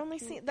movie. So I'd only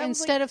seen that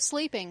instead of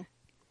sleeping.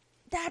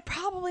 That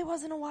probably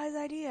wasn't a wise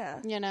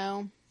idea. You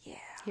know. Yeah.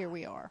 Here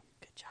we are.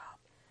 Good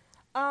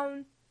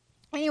job.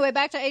 Anyway,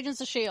 back to Agents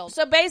of S.H.I.E.L.D.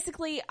 So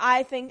basically,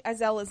 I think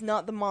Izel is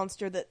not the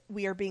monster that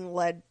we are being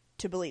led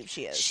to believe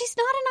she is. She's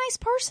not a nice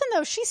person,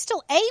 though. She's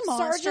still a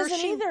monster. Sarge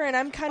isn't either, and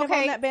I'm kind of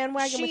on that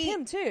bandwagon with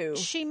him, too.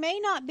 She may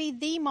not be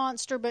the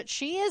monster, but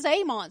she is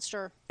a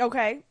monster.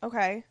 Okay.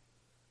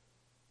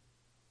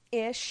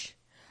 Ish.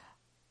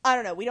 I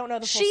don't know. We don't know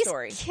the full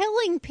story. She's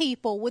killing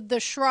people with the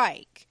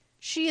Shrike.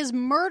 She is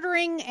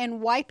murdering and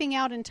wiping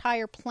out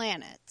entire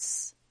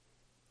planets.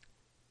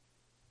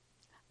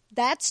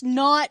 That's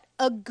not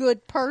a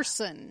good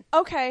person.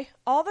 Okay.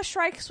 All the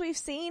Shrikes we've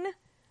seen,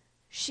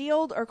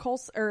 S.H.I.E.L.D.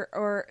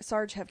 or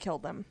Sarge have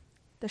killed them.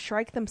 The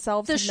Shrike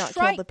themselves have not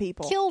killed the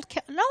people. No,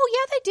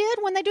 yeah, they did.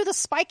 When they do the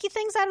spiky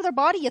things out of their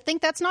body, you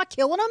think that's not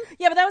killing them?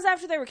 Yeah, but that was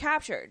after they were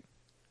captured.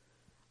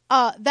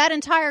 That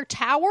entire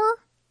tower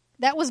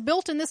that was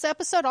built in this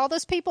episode, all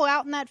those people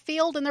out in that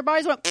field and their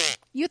bodies went, pfft,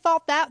 you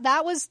thought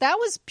that was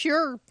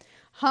pure,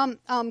 come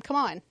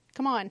on.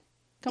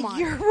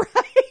 You're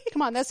right.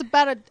 Come on, that's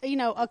about a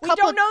couple. We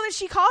don't know that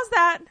she caused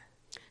that.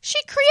 She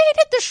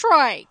created the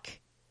Shrike.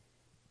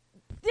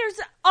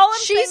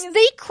 She's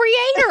the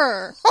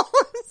creator. All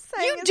I'm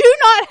saying you do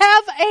not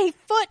have a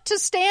foot to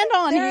stand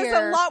on here.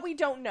 There's a lot we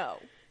don't know.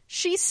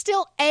 She's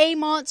still a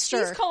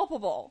monster. She's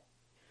culpable.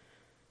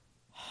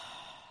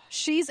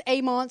 She's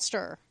a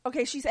monster.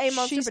 Okay, she's a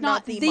monster, she's but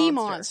not the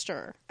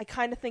monster. I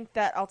kind of think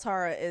that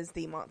Altara is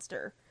the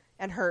monster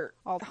and her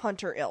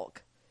hunter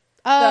ilk.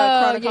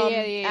 Oh, the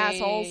Chronicom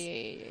assholes.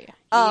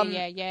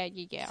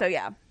 Yeah. So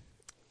yeah.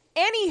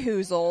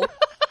 Anywhoozle,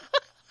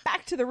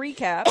 back to the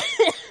recap.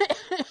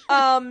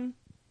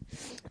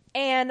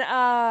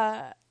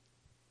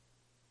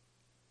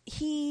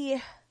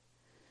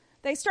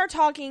 They start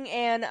talking,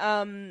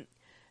 and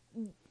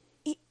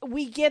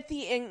we get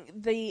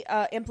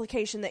the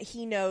implication that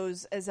he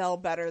knows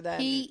Izel better than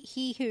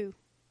he who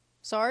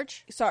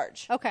Sarge.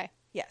 Okay,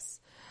 yes.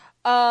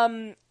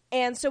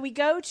 And so we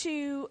go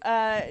to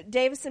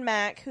Davis and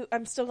Mac, who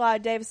I'm still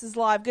glad Davis is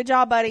alive. Good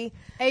job, buddy.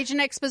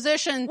 Agent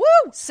Exposition.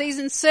 Woo!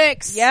 Season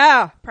 6.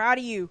 Yeah, proud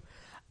of you.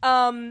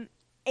 And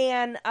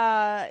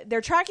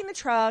they're tracking the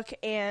truck,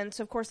 and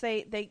so of course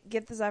they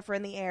get the Zephyr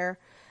in the air,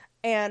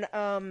 and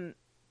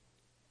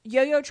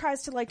Yo-Yo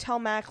tries to tell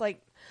Mac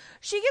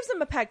she gives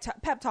him a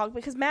pep talk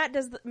because Mac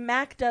does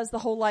the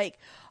whole I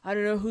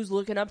don't know who's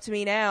looking up to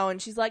me now,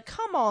 and she's like,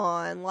 come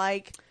on,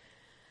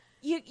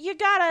 You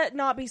gotta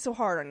not be so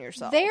hard on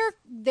yourself.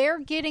 They're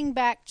getting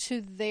back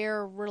to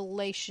their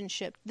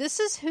relationship. This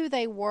is who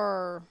they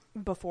were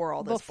before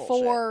all this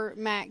bullshit.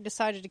 Mac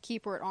decided to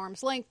keep her at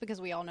arm's length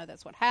because we all know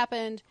that's what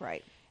happened.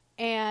 Right.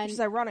 And which is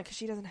ironic because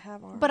she doesn't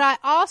have arms. But I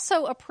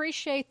also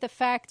appreciate the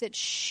fact that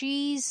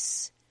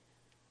she's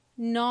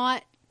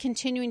not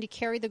continuing to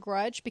carry the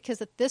grudge,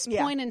 because at this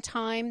point in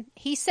time,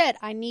 he said,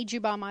 I need you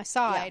by my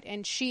side.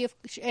 And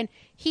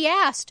he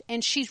asked,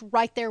 and she's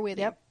right there with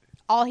him.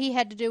 All he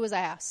had to do was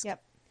ask.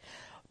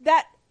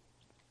 That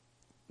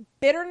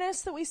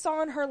bitterness that we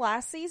saw in her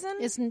last season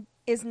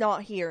is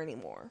not here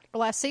anymore.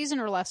 Last season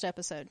or last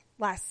episode?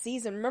 Last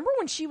season. Remember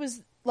when she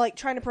was like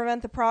trying to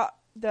prevent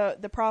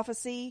the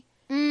prophecy?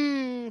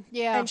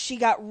 Yeah. And she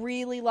got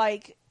really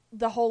like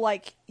the whole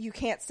like you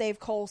can't save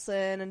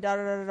Coulson and da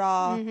da da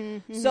da.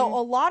 So a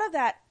lot of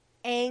that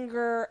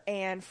anger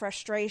and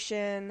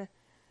frustration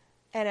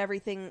and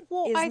everything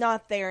is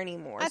not there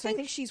anymore. I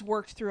think she's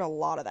worked through a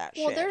lot of that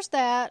shit. Well, there's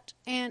that,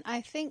 and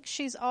I think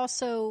she's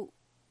also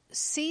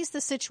sees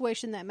the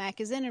situation that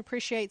Mac is in and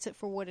appreciates it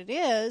for what it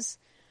is.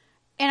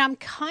 And I'm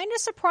kind of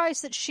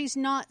surprised that she's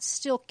not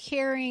still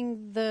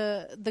carrying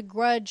the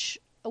grudge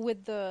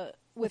with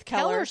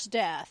Keller's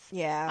death.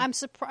 Yeah. I'm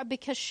surprised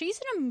because she's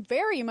a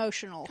very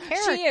emotional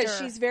character. She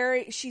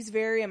is. She's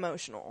very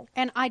emotional.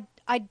 And I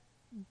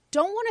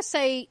don't want to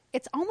say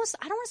it's almost,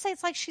 I don't want to say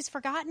it's like she's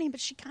forgotten him, but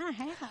she kind of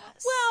has.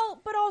 Well,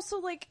 but also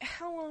like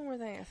how long were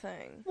they a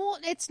thing? Well,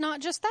 it's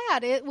not just that.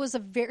 It was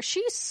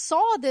she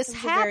saw this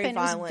happen. It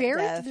was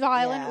very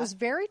violent. It was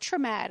very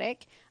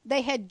traumatic.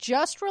 They had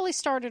just really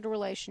started a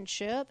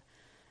relationship.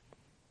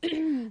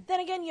 Then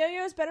again,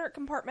 Yo-Yo is better at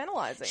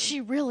compartmentalizing.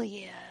 She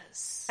really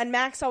is. And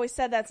Max always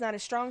said that's not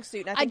his strong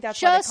suit, and I think that's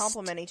why they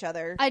complement each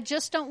other. I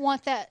just don't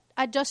want that.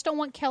 I just don't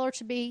want Keller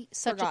to be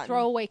such a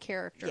throwaway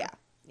character.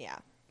 Yeah.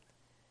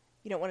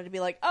 You don't want it to be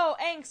like, oh,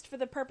 angst for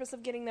the purpose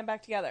of getting them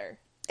back together.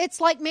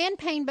 It's like man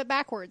pain, but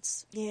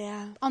backwards.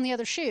 Yeah. On the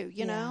other shoe,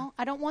 you know?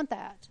 I don't want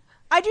that.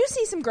 I do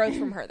see some growth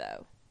from her,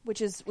 though,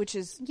 which is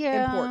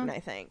important,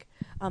 I think.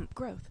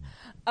 Growth.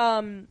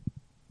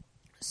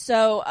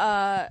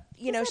 So,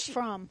 you know, she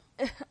from.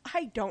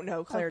 I don't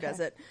know. Claire does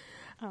it.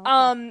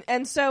 Oh, okay.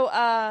 And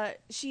so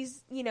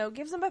she's, you know,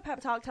 gives him a pep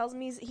talk, tells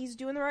him he's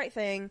doing the right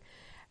thing,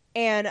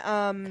 and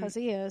because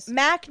he is.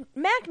 Mac's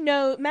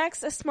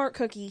a smart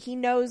cookie. He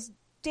knows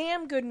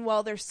damn good and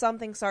well there's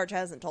something Sarge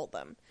hasn't told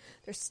them.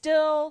 There's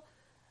still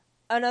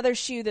another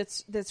shoe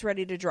that's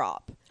ready to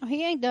drop. Oh,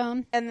 he ain't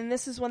done. And then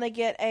this is when they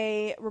get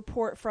a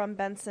report from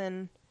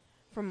Benson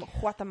from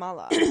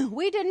Guatemala.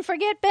 We didn't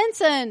forget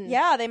Benson.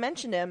 Yeah, they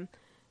mentioned him.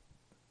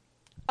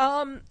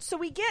 So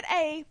we get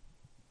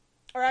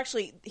or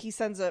actually, he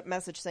sends a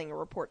message saying a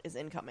report is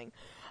incoming.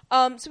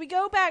 So we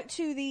go back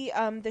to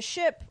the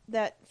ship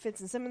that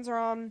Fitz and Simmons are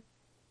on,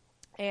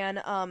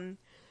 and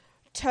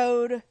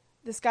Toad,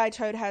 this guy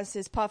Toad, has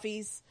his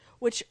puffies,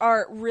 which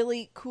are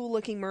really cool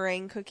looking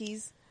meringue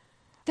cookies.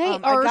 They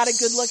are. I got a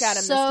good look at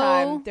them this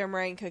time. They're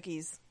meringue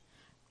cookies.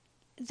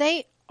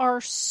 They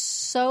are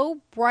so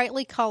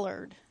brightly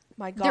colored.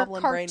 My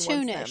goblin brain wants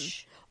them.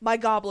 My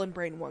goblin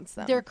brain wants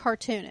them. They're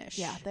cartoonish.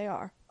 Yeah, they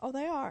are. Oh,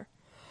 they are.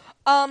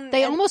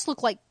 They almost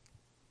look like,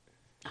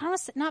 I don't know,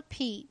 not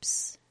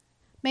Peeps.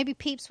 Maybe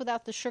Peeps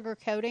without the sugar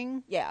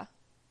coating. Yeah.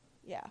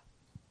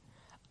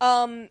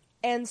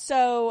 And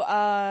so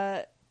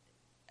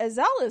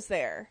Azella's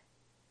there.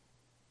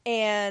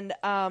 And,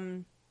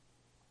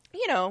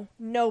 you know,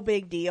 no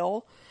big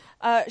deal.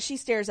 She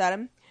stares at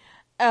him.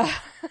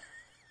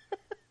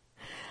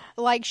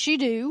 Like she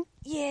do.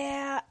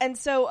 Yeah. And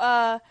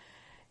so,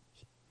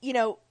 you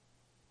know,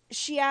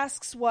 she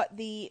asks what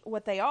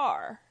they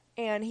are.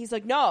 And he's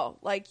like, no,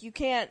 like, you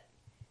can't,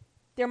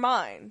 they're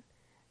mine.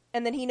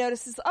 And then he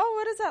notices, oh,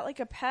 what is that, like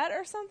a pet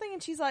or something?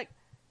 And she's like,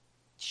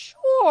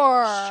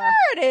 sure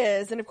it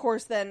is. And of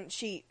course, then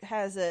she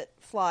has it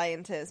fly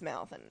into his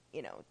mouth and,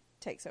 you know,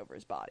 takes over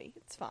his body.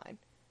 It's fine.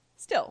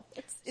 Still,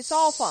 it's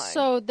all fine.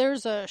 So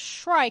there's a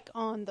Shrike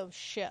on the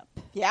ship.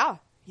 Yeah.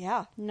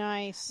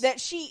 Nice.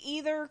 That she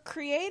either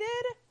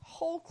created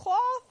whole cloth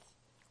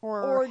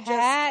or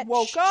just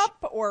woke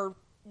up, or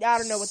I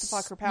don't know what the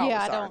fuck her powers are.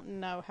 Yeah, I don't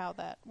know how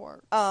that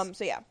works.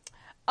 So yeah.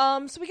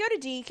 So we go to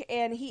Deke,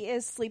 and he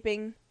is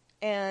sleeping,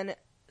 and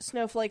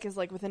Snowflake is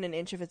like within an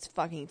inch of its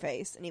fucking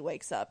face, and he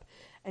wakes up,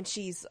 and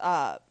she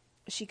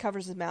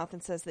covers his mouth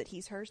and says that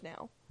he's hers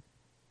now.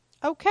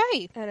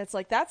 Okay. And it's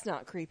like, that's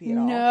not creepy at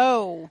all.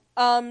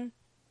 No.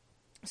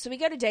 So we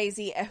go to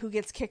Daisy, who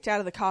gets kicked out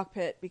of the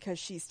cockpit because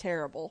she's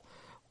terrible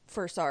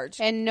for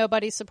Sarge. And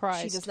nobody's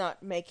surprised. She does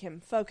not make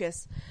him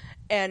focus.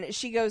 And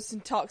she goes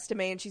and talks to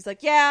May, and she's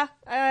like, yeah,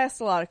 I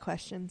asked a lot of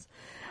questions.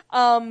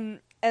 And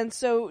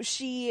so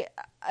she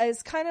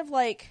is kind of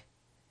like,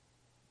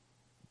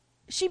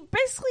 she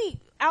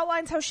basically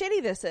outlines how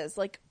shitty this is.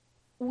 Like,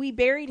 we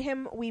buried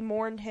him, we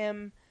mourned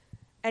him,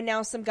 and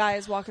now some guy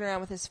is walking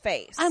around with his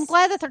face. I'm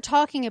glad that they're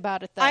talking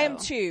about it, though. I am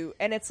too.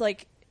 And it's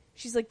like,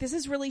 she's like, this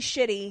is really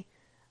shitty.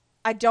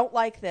 I don't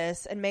like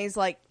this. And May's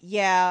like,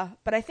 yeah,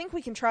 but I think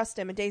we can trust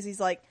him. And Daisy's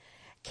like,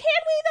 can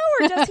we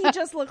though? Or does he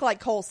just look like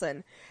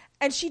Coulson?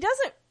 And she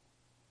doesn't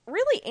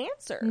really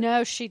answer.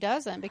 No, she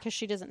doesn't, because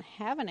she doesn't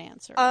have an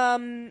answer.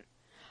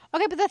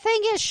 Okay, but the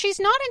thing is, she's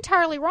not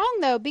entirely wrong,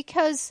 though,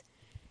 because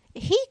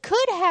he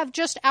could have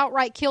just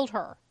outright killed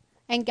her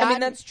and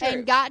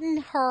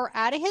gotten her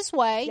out of his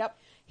way. Yep.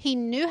 He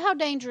knew how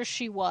dangerous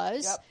she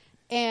was. Yep.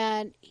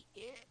 And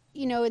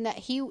and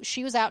that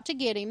she was out to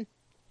get him,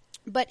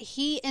 but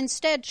he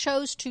instead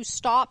chose to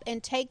stop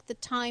and take the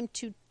time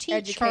to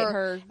educate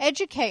her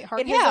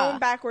in his own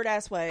backward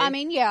ass way. I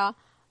mean, yeah.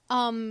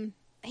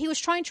 He was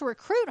trying to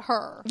recruit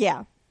her.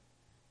 Yeah.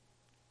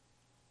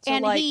 So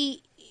and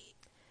he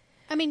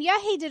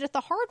did it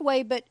the hard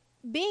way, but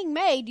being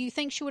May, do you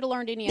think she would have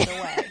learned any other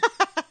way?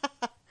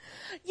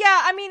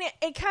 Yeah, I mean,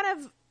 it kind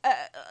of...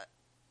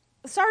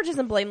 Sarge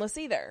isn't blameless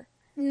either.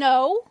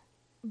 No.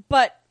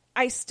 But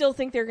I still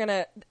think they're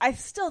gonna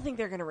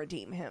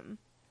redeem him.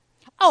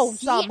 Oh,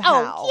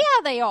 somehow.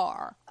 Yeah, they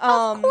are.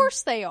 Of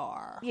course they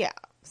are. Yeah.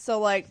 So,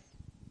 like...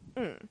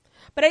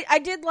 But I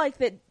did like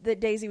that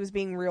Daisy was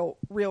being real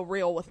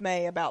with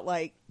May about,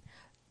 like...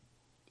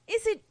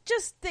 Is it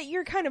just that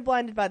you're kind of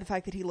blinded by the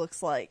fact that he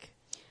looks like...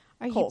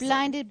 Are Coulson? You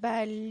blinded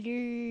by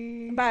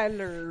love? By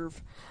love.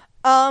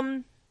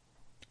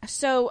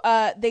 So,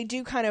 they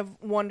do kind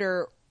of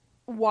wonder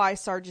why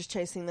Sarge is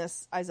chasing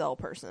this Izel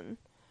person.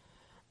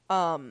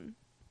 And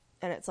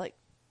it's like,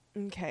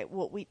 okay,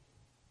 well, we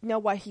know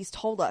why he's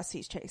told us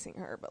he's chasing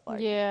her, but like,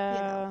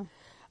 yeah.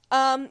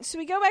 So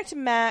we go back to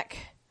Mac,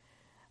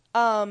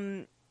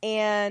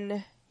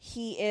 and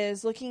he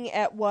is looking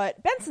at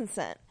what Benson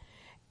sent.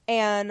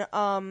 And,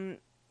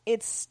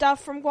 it's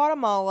stuff from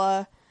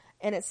Guatemala,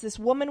 and it's this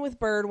woman with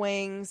bird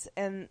wings,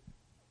 and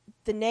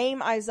the name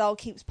Izel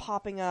keeps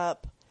popping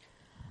up.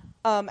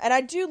 And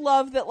I do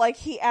love that, like,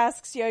 he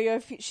asks Yo-Yo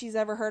if she's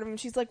ever heard of him.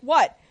 She's like,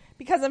 what?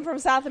 Because I'm from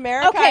South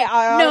America, okay,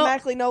 I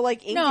automatically know,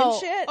 like, Incan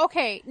shit?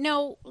 Okay,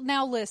 no,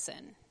 now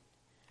listen.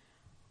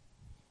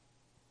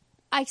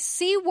 I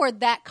see where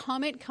that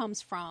comment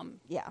comes from.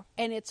 Yeah.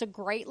 And it's a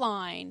great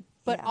line.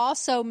 But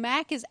also,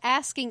 Mac is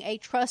asking a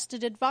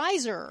trusted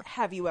advisor.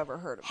 Have you ever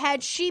heard of her?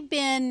 Had she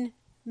been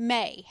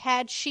May,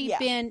 had she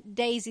been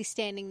Daisy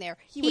standing there,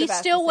 he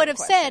still would have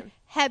said,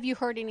 have you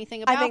heard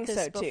anything about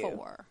this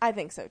before? I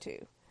think so,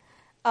 too.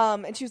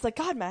 And she was like,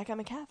 God, Mac, I'm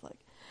a Catholic.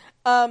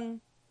 And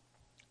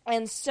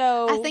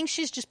so... I think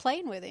she's just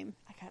playing with him.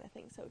 I kind of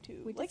think so,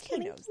 too. Like, he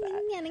knows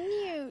that.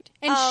 Cute.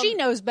 And she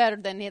knows better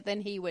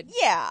than he would.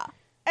 Yeah.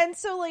 And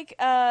so, like,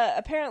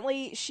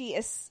 apparently she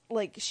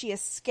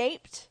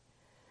escaped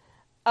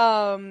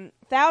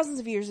thousands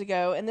of years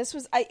ago, and this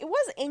was... it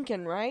was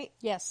Incan, right?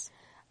 Yes.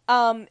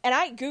 And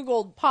I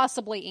Googled...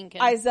 Possibly Incan.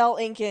 Izel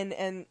Incan,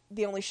 and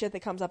the only shit that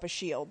comes up is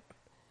S.H.I.E.L.D.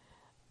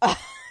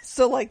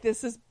 So, like,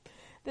 this is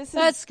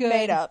That's good.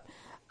 Made up.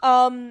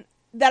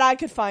 That I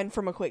could find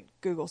from a quick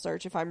Google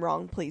search. If I'm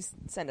wrong, please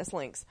send us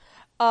links.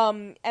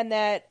 And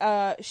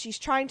that she's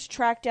trying to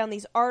track down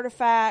these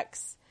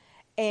artifacts,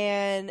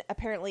 and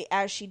apparently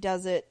as she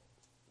does it,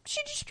 she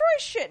destroys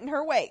shit in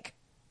her wake.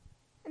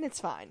 And it's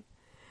fine.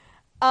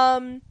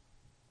 So,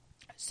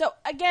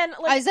 again...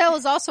 like, Izel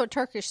is also a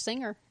Turkish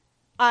singer.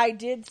 I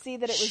did see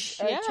that it was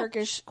a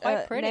Turkish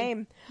quite pretty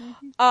name.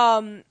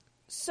 Mm-hmm.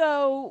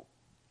 So...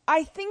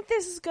 I think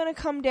this is going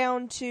to come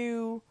down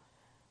to,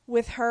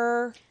 with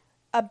her,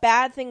 a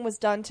bad thing was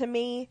done to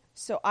me,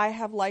 so I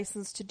have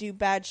license to do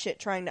bad shit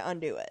trying to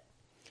undo it.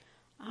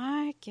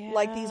 I guess.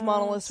 Like, these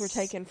monoliths were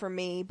taken from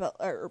me,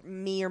 or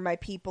my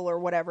people or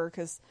whatever,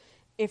 because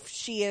if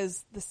she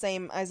is the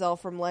same Izel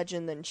from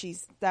Legend, then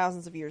she's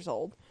thousands of years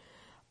old.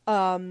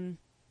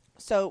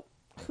 So,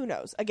 who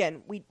knows?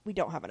 Again, we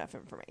don't have enough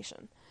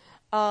information.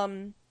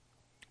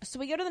 So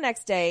we go to the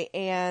next day,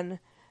 and...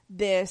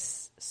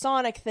 this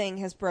Sonic thing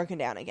has broken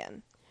down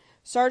again.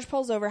 Sarge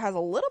pulls over, has a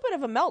little bit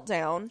of a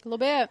meltdown. A little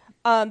bit.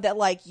 That,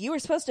 like, you were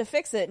supposed to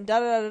fix it, and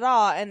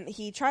da-da-da-da-da. And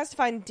he tries to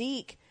find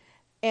Deke.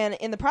 And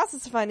in the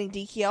process of finding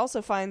Deke, he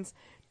also finds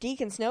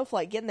Deke and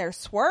Snowflake getting their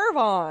swerve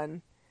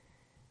on.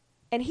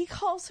 And he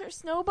calls her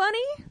Snow Bunny.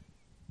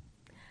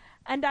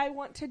 And I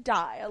want to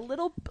die. A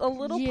little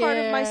part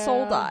of my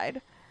soul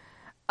died.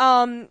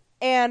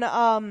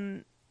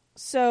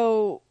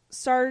 So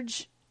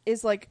Sarge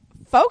is like,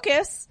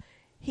 focus.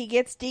 He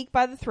gets Deke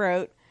by the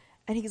throat,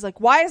 and he's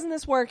like, why isn't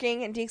this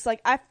working? And Deke's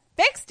like, I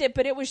fixed it,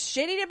 but it was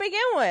shitty to begin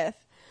with.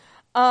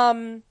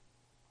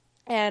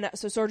 And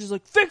so Sarge is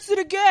like, fix it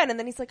again. And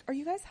then he's like, are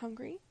you guys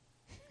hungry?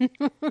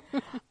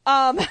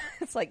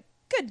 It's like,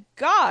 good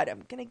God,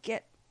 I'm going to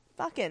get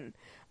fucking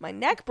my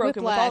neck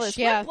broken with all this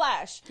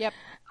whiplash. Yep.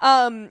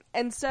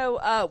 And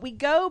so we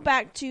go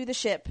back to the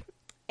ship,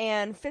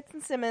 and Fitz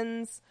and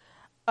Simmons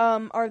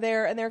are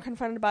there, and they're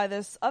confronted by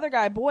this other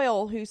guy,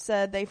 Boyle, who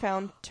said they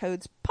found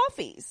Toad's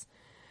puffies.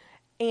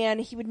 And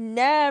he would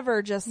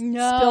never just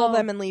spill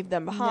them and leave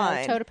them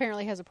behind. No, Toad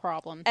apparently has a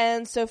problem.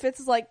 And so Fitz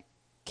is like,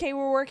 okay,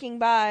 we're working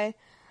by.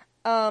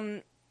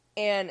 And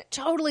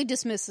totally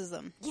dismisses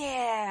them.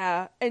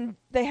 Yeah. And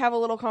they have a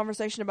little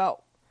conversation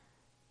about,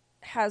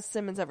 has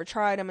Simmons ever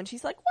tried them? And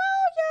she's like,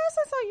 well, yes,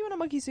 I saw you in a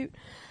monkey suit.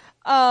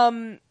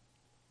 And...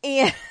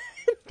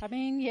 I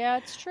mean, yeah,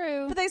 it's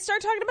true. But they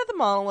start talking about the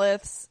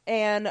monoliths,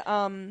 and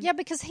yeah,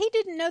 because he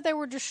didn't know they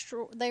were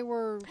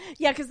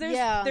yeah, because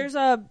there's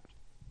a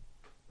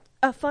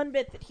fun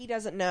bit that he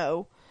doesn't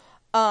know,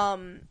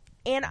 and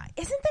isn't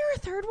there a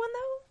third one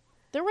though?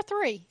 There were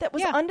 3 that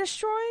was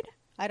undestroyed.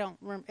 I don't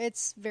remember.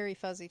 It's very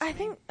fuzzy to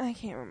me. I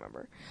can't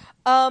remember.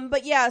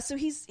 But yeah, so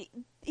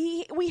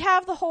we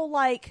have the whole,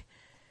 like,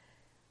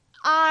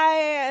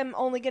 I am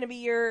only going to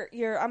be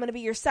I'm going to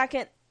be your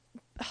second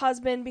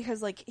husband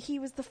because, like, he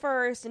was the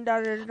first and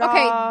da-da-da-da.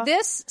 Okay,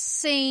 this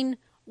scene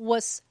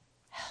was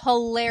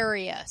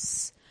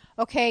hilarious.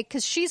 Okay,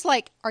 because she's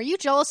like, are you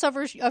jealous of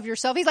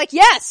yourself? He's like,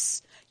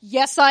 yes,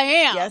 I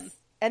am. Yes.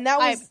 And that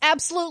was... I'm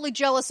absolutely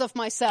jealous of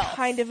myself.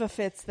 Kind of a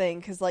Fitz thing,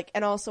 because, like,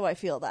 and also I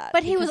feel that.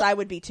 But I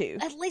would be too.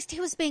 At least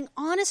he was being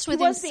honest with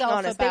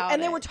himself about it.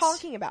 And they were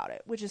talking about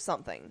it, which is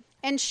something.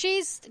 And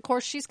she's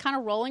kind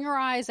of rolling her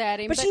eyes at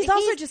him. But she's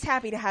also just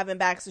happy to have him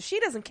back, so she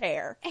doesn't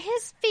care.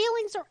 His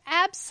feelings are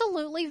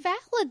absolutely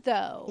valid,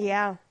 though.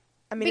 Yeah.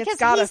 I mean, because it's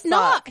gotta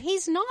suck.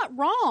 He's not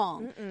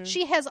wrong. Mm-mm.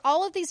 She has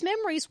all of these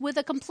memories with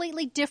a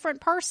completely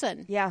different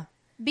person. Yeah.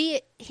 Be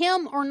it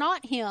him or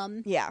not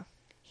him. Yeah.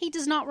 He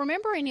does not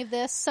remember any of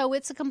this, so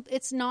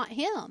it's not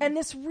him. And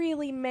this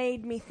really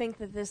made me think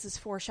that this is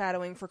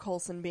foreshadowing for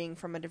Coulson being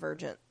from a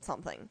Divergent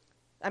something.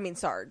 I mean,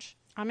 Sarge.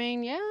 I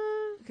mean, yeah.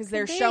 Because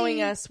they're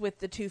showing us with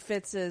the two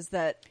Fitzes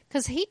that...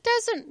 Because he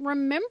doesn't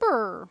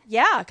remember.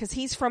 Yeah, because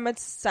he's from a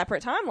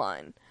separate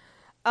timeline.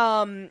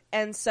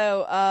 And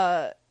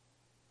so,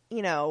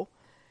 you know,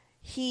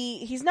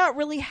 he's not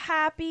really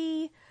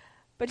happy,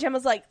 but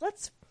Gemma's like,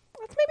 let's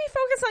maybe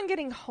focus on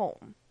getting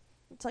home.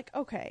 It's like,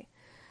 okay.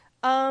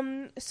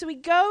 So we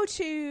go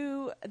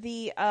to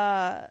the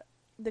not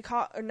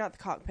the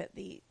cockpit,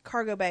 the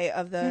cargo bay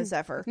of the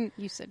Zephyr.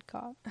 You said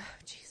cock. Oh,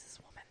 Jesus,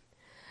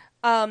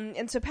 woman.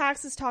 And so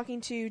Pax is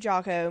talking to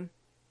Jocko,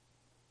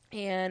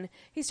 and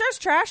he starts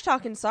trash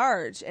talking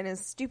Sarge and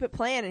his stupid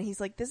plan, and he's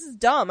like, "This is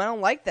dumb. I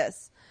don't like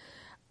this."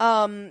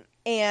 And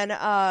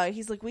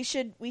he's like, "We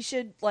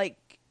should like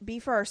be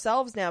for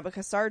ourselves now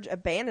because Sarge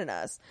abandoned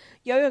us."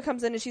 Yo-Yo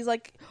comes in and she's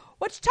like,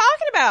 "What you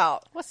talking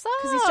about? What's up?"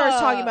 Because he starts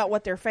talking about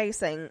what they're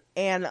facing,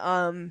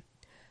 and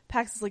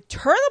Pax is like,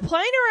 "Turn the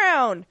plane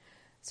around."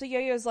 So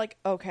Yo-Yo's like,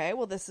 "Okay,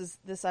 well this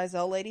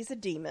Izel lady's a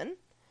demon."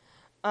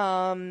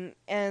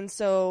 And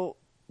so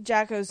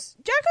Jacko's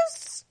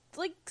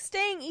like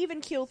staying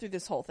even keel through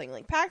this whole thing.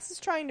 Like Pax is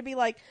trying to be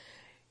like,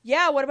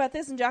 "Yeah, what about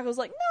this?" And Jacko's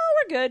like, "No,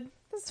 we're good.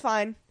 This is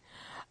fine."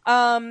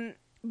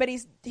 But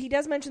he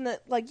does mention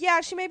that, like,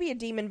 yeah, she may be a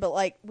demon, but,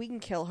 like, we can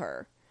kill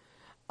her.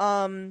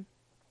 And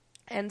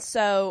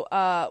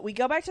so, we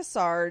go back to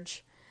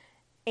Sarge,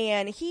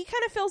 and he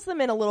kind of fills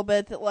them in a little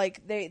bit that,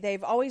 like,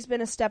 they've always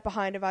been a step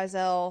behind of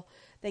Izel.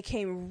 They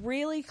came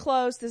really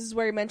close. This is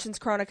where he mentions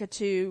Chronica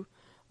 2,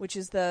 which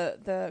is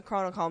the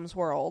Chronocoms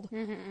world.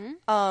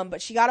 Mm-hmm.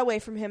 But she got away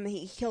from him.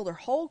 He killed her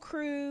whole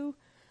crew.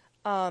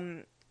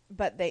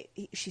 But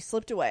she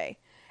slipped away.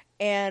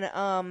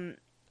 And,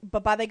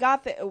 but by the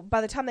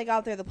time they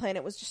got there, the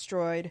planet was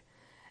destroyed,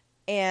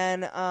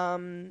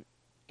 and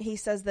he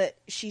says that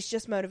she's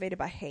just motivated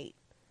by hate.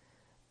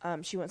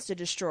 She wants to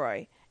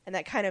destroy, and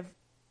that kind of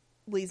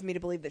leads me to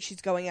believe that she's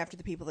going after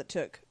the people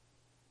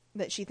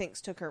that she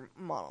thinks took her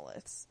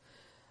monoliths.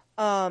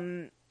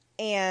 So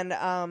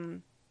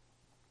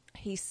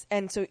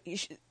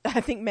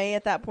I think May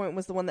at that point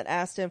was the one that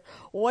asked him,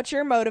 well, "What's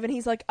your motive?" And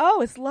he's like,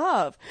 "Oh, it's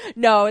love."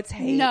 No, it's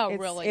hate. No,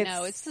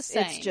 it's the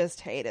same. It's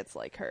just hate. It's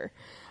like her.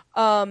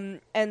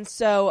 And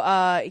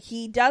so,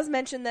 he does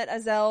mention that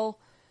Izel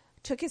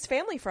took his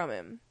family from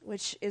him,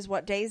 which is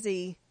what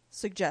Daisy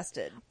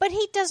suggested. But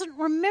he doesn't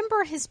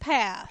remember his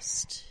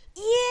past.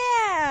 Yeah,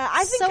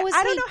 I think, so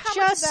I don't know how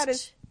much of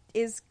that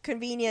is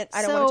convenient.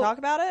 I don't want to talk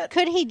about it.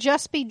 Could he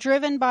just be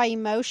driven by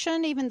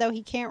emotion, even though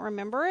he can't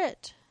remember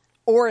it?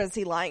 Or is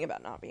he lying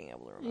about not being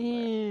able to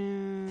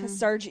remember it? Because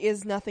Sarge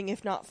is nothing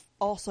if not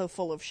also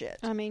full of shit.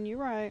 I mean, you're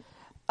right.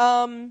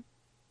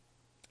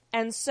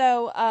 And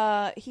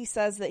so, he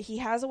says that he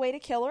has a way to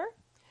kill her.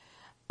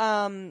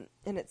 And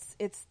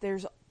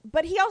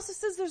but he also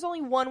says there's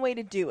only one way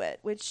to do it,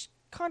 which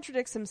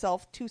contradicts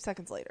himself 2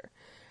 seconds later.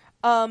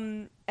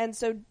 And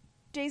so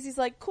Daisy's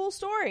like, "Cool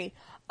story.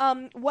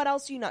 What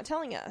else are you not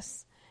telling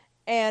us?"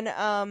 And,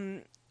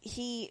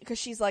 cause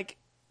she's like,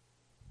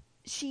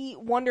 she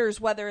wonders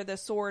whether the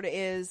sword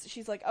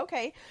she's like,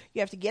 "Okay,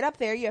 you have to get up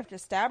there, you have to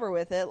stab her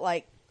with it,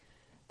 like,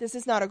 this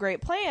is not a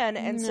great plan."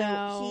 And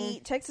so he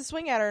takes a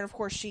swing at her, and of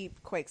course she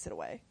quakes it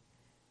away.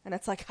 And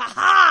it's like, ha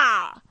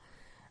ha!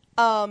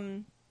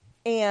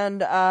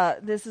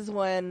 This is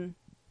when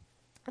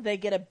they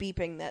get a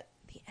beeping that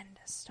the end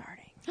is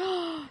starting.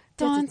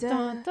 Dun,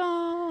 dun,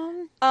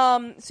 dun.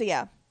 So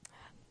yeah.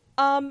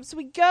 So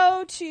we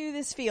go to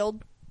this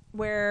field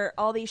where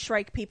all these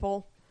Shrike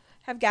people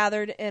have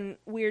gathered in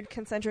weird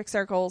concentric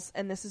circles,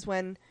 and this is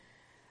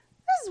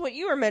what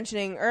you were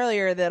mentioning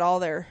earlier, that all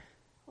their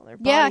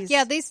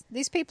bodies,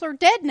 these people are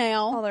dead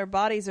now. All their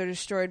bodies are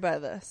destroyed by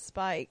the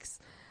spikes.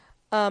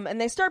 And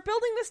they start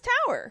building this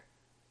tower,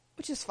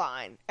 which is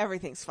fine.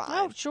 Everything's fine.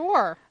 Oh,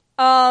 sure.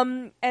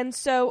 And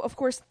so, of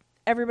course,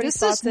 everybody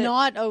This is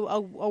not a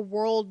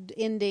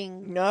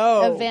world-ending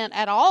event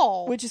at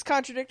all. Which is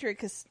contradictory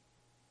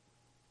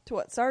to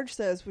what Sarge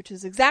says, which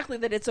is exactly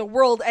that it's a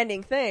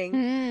world-ending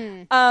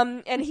thing.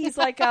 And he's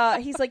like,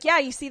 yeah,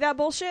 you see that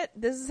bullshit?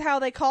 This is how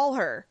they call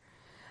her.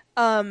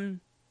 And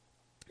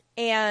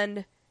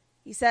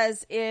he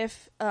says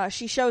if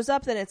she shows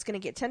up, then it's going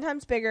to get 10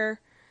 times bigger.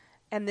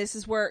 And this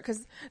is where,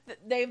 because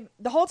the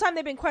whole time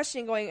they've been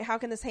questioning, going, how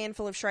can this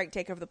handful of Shrike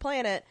take over the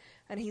planet?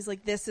 And he's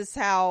like, this is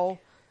how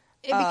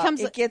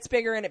it gets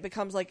bigger, and it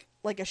becomes like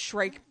a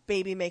Shrike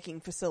baby making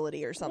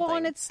facility or something. Well,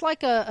 and it's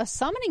like a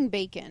summoning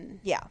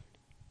beacon. Yeah.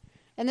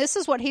 And this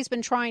is what he's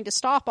been trying to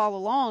stop all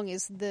along,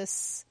 is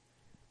this,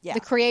 the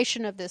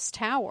creation of this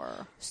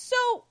tower.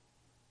 So,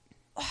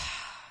 how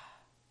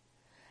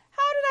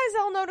did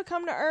Izel know to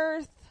come to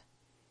Earth?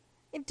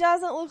 It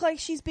doesn't look like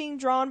she's being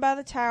drawn by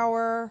the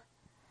tower.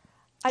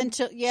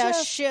 So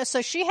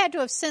she had to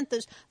have sent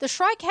this. The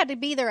Shrike had to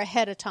be there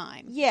ahead of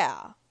time.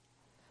 Yeah.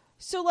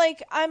 So,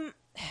 like,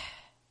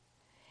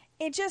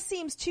 it just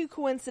seems too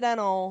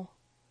coincidental.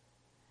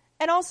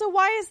 And also,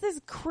 why is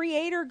this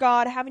creator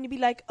god having to be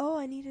like, oh,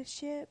 I need a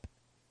ship?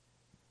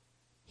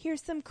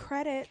 Here's some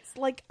credits.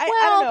 Like, I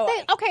don't know.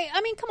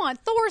 I mean, come on.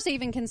 Thor's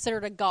even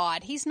considered a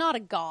god. He's not a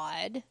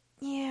god.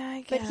 Yeah,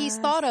 I guess. But he's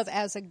thought of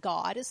as a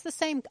god. It's the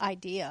same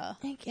idea.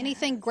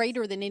 Anything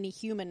greater than any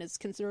human is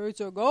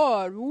considered a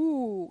god.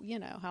 Ooh, you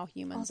know how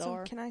humans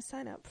are. Can I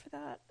sign up for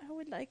that? I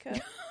would like a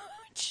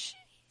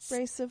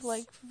race of,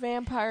 like,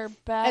 vampire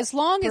bat. As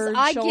long as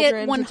I get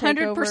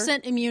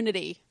 100%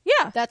 immunity.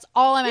 Yeah. That's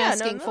all I'm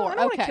asking for. I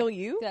don't want to kill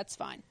you. That's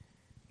fine.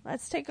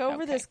 Let's take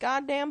over this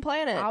goddamn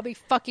planet. I'll be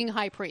fucking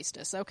high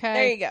priestess,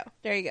 okay?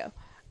 There you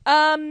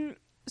go.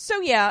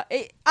 So yeah,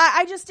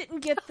 I just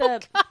didn't get the... Oh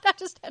God, I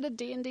just had a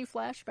D&D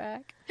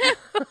flashback.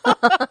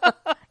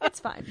 It's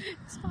fine.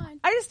 It's fine.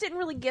 I just didn't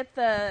really get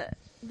the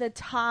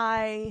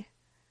tie.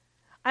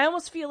 I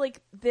almost feel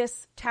like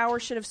this tower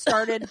should have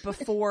started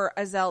before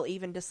Izel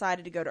even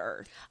decided to go to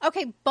Earth.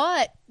 Okay,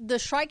 but the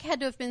Shrike had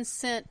to have been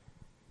sent...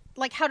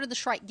 Like, how did the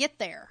Shrike get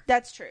there?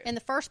 That's true. In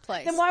the first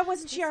place. Then why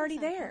wasn't she already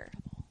there?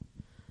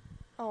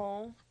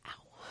 Oh. Ow.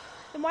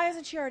 Then why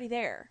isn't she already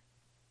there?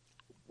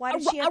 Why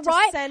did she have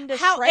to send a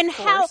Shrike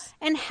force?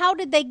 And how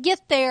did they get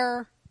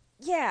there?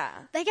 Yeah.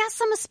 They got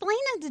some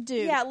explaining to do.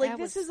 Yeah, like,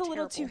 this is a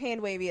little too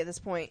hand-wavy at this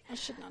point. I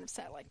should not have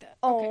sat like that.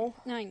 Oh.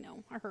 Okay. I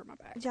know. I hurt my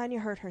back. Janya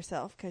hurt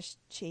herself because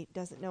she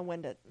doesn't know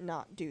when to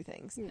not do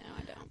things. No,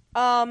 I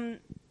don't.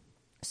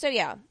 So,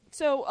 yeah.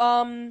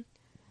 So,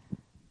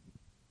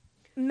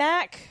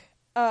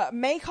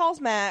 May calls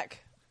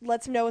Mac,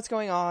 lets him know what's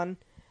going on.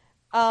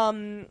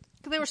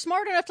 They were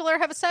smart enough to let her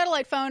have a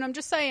satellite phone, I'm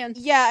just saying.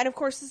 Yeah, and of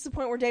course this is the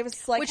point where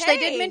Davis is like, which they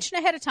did mention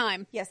ahead of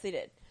time. Yes, they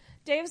did.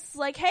 Davis is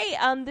like, hey,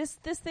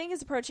 this thing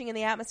is approaching in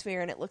the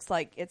atmosphere, and it looks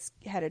like it's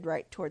headed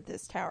right toward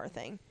this tower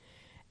thing.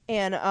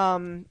 And,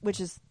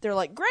 they're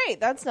like, great,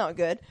 that's not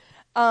good.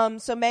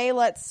 So May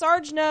lets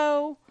Sarge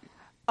know,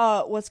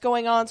 what's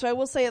going on. So I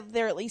will say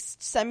they're at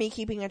least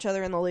semi-keeping each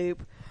other in the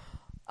loop.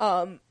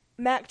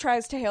 Mac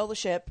tries to hail the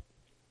ship,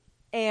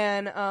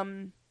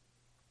 and,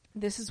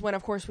 this is when,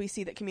 of course, we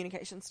see that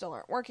communications still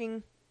aren't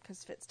working,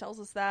 because Fitz tells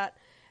us that.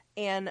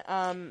 And,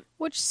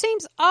 which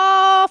seems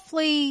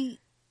awfully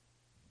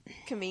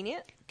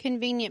convenient,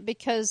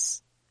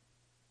 because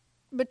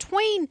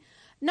between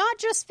not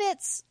just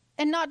Fitz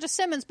and not just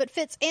Simmons, but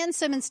Fitz and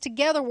Simmons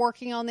together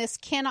working on this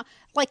cannot,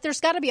 like, there's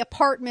got to be a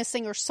part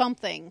missing or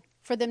something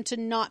for them to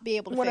not be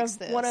able to fix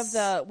this. One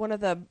of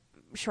the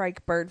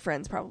Shrike bird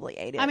friends probably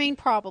ate it. I mean,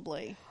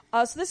 probably.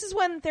 So this is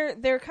when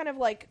they're kind of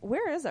like,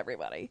 where is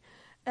everybody?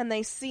 And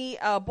they see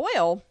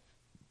Boyle,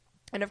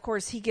 and of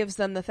course he gives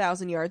them the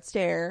 1,000-yard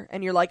stare,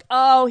 and you're like,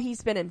 oh,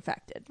 he's been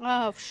infected.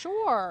 Oh,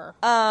 sure.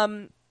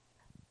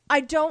 I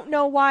don't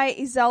know why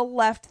Izel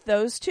left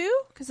those two,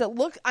 because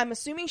I'm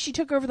assuming she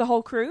took over the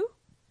whole crew.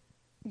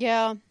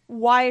 Yeah.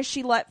 Why is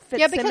she let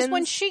Fitzsimmons? Yeah, because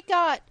when she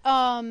got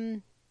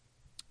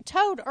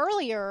towed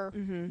earlier,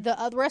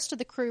 the rest of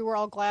the crew were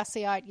all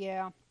glassy-eyed,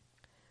 yeah.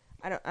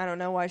 I don't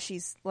know why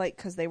she's, like,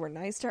 because they were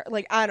nice to her.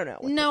 Like, I don't know.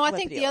 No, I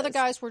think the other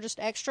guys were just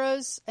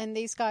extras, and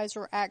these guys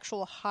were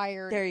actual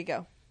hired. There you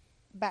go.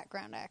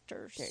 Background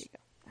actors. There you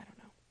go. I don't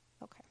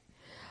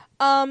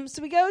know. Okay.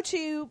 So we go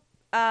to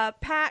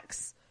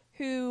Pax,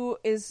 who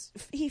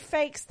he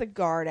fakes the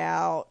guard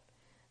out,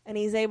 and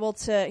he's able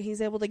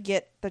to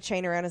get the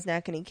chain around his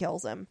neck, and he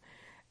kills him.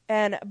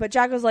 But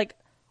Jacko's like,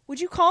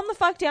 would you calm the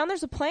fuck down?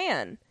 There's a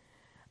plan.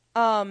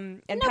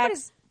 And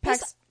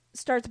Pax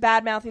starts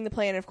bad-mouthing the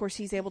plan, and of course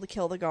he's able to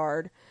kill the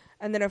guard.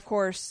 And then of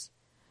course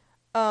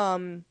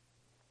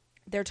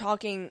they're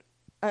talking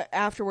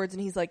afterwards,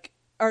 and he's like,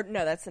 or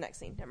no, that's the next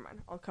scene, never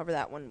mind, I'll cover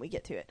that when we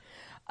get to it,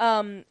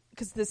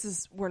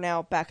 because we're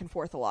now back and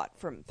forth a lot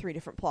from 3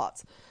 different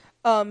plots.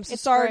 So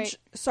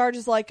Sarge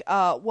is like,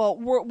 well,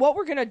 what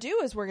we're gonna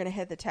do is we're gonna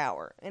hit the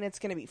tower, and it's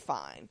gonna be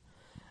fine,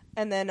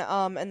 and then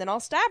I'll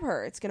stab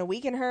her. It's gonna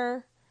weaken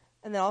her,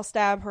 and then I'll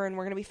stab her, and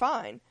we're gonna be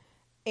fine.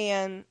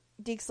 And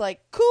Deke's like,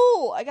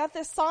 cool, I got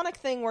this sonic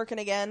thing working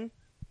again.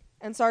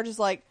 And Sarge is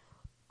like,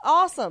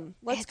 awesome,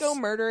 let's go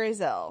murder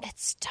Izel.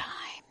 It's time.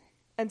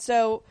 And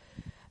so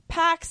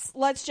Pax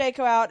lets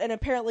Jaco out, and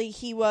apparently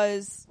he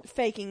was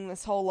faking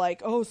this whole,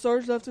 like, oh,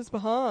 Sarge left us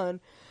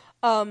behind.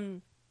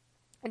 And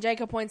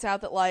Jaco points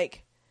out that,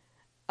 like,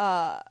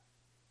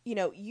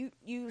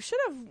 you should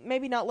have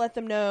maybe not let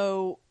them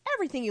know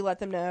everything you let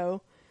them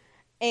know.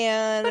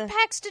 But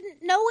Pax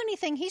didn't know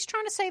anything. He's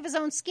trying to save his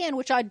own skin,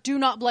 which I do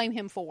not blame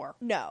him for.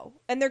 No.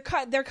 And they're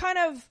kind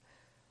of,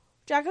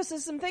 Jacko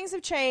says some things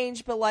have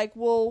changed, but like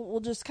we'll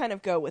just kind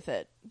of go with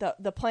it.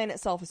 The plan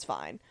itself is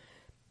fine.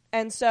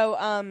 And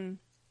so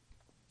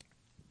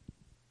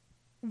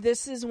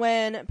this is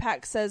when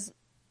Pax says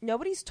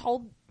nobody's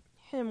told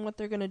him what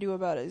they're going to do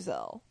about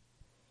Ezel.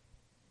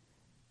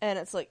 And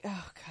it's like,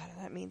 oh god,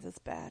 that means it's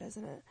bad,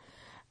 isn't it?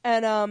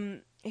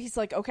 And he's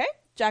like, okay.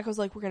 Jacko's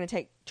like, we're going to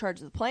take charge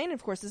of the plane. And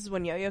of course, this is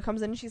when Yo-Yo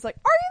comes in and she's like,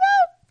 are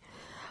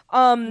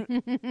you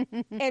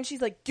though? And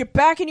she's like, get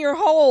back in your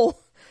hole,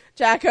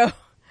 Jacko.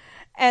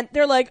 And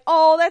they're like,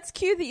 oh, that's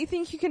cute that you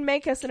think you can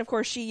make us. And of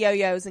course, she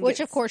yo-yos. And which,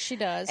 of course, she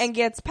does. And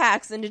gets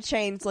Pax into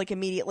chains, like,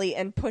 immediately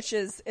and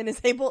pushes, and is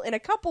able, in a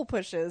couple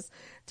pushes,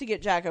 to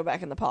get Jacko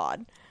back in the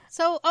pod.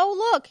 So,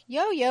 oh, look,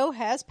 Yo-Yo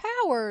has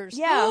powers.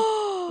 Yeah.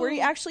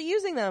 We're actually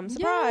using them.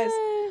 Surprise.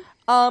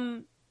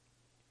 Yay.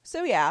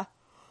 So, yeah.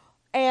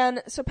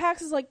 And so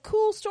Pax is like,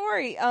 cool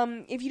story.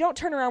 If you don't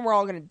turn around, we're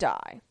all going to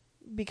die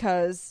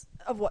because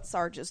of what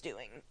Sarge is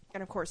doing.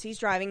 And of course, he's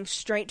driving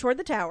straight toward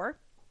the tower.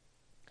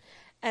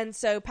 And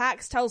so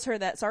Pax tells her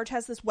that Sarge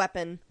has this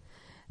weapon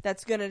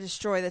that's going to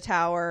destroy the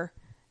tower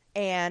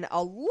and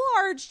a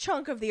large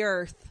chunk of the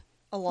earth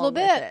along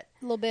with it.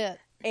 A little bit.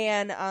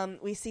 And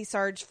we see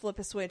Sarge flip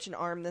a switch and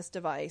arm this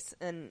device.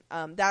 And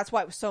that's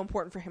why it was so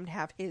important for him to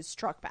have his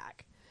truck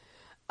back.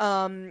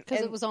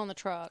 Because it was on the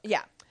truck.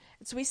 Yeah.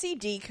 So we see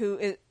Deke,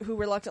 who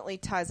reluctantly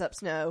ties up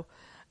Snow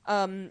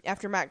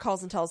after Matt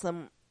calls and tells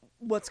them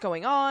what's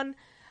going on.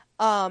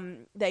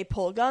 They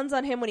pull guns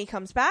on him when he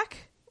comes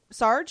back,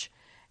 Sarge,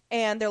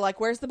 and they're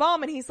like, where's the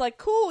bomb? And he's like,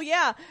 cool,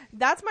 yeah,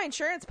 that's my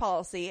insurance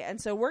policy, and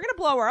so we're going to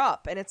blow her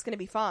up, and it's going to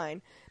be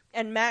fine.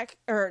 And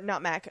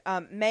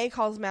May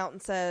calls him out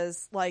and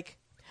says, like,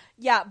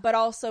 yeah, but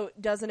also,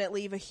 doesn't it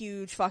leave a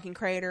huge fucking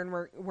crater, and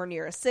we're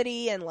near a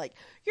city, and, like,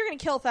 you're going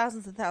to kill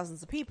thousands and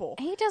thousands of people.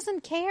 He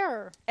doesn't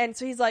care. And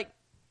so he's like,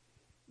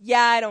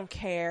 yeah, I don't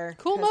care.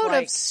 Cool motive,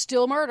 like,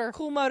 still murder.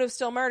 Cool motive,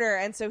 still murder.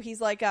 And so he's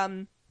like,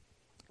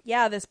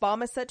 yeah, this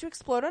bomb is set to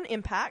explode on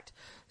impact,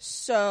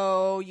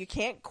 so you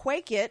can't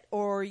quake it,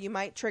 or you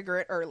might trigger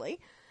it early.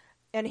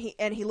 And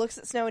he looks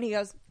at Snow, and he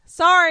goes,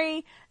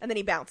 sorry, and then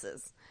he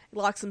bounces. He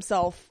locks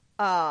himself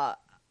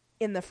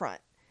in the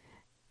front.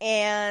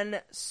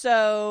 And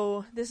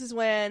so this is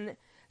when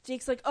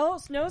Jake's like, oh,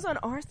 Snow's on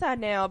our side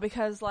now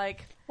because,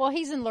 like... Well,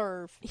 he's in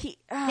love. He's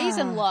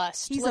in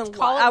lust. He's in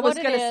love. I was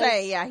going to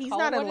say, yeah, he's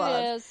not in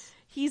love.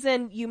 He's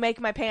in, you make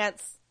my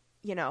pants,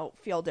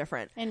 feel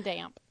different. And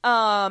damp.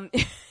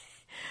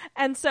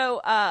 And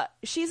so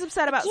she's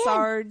upset about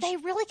Sarge. They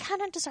really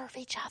kind of deserve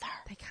each other.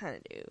 They kind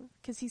of do.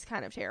 Because he's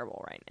kind of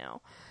terrible right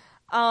now.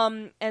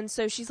 And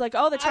so she's like,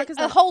 oh, the truck is...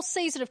 A whole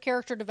season of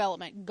character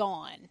development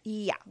gone.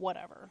 Yeah.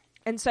 Whatever.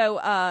 And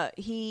so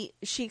she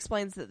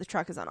explains that the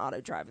truck is on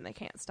auto drive and they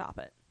can't stop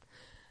it.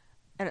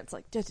 And it's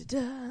like,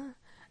 da-da-da.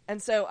 And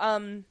so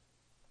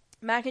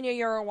Mac and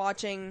Yo-Yo are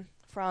watching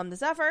from the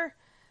Zephyr,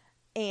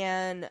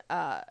 and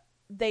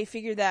they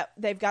figure that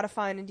they've got to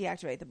find and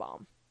deactivate the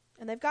bomb.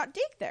 And they've got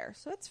Deke there,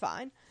 so it's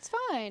fine. It's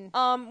fine.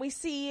 We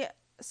see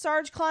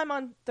Sarge climb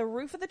on the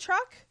roof of the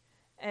truck,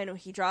 and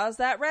he draws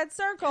that red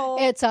circle.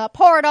 It's a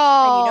portal!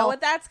 And you know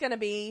what that's going to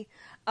be.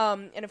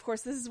 And of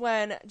course, this is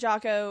when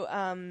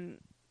Jocko...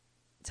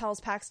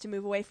 tells Pax to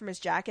move away from his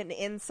jacket, and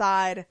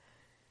inside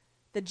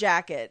the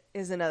jacket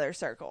is another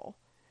circle.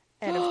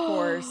 And of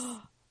course...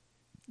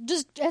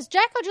 Has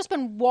Jacko just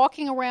been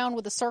walking around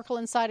with a circle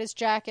inside his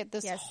jacket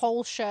this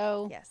whole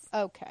show? Yes.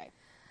 Okay.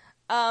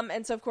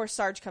 And so, of course,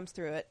 Sarge comes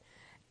through it.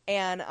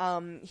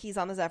 And he's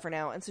on the Zephyr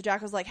now. And so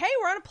Jacko's like, hey,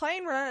 we're on a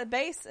plane, we're on a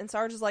base. And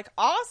Sarge is like,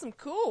 awesome,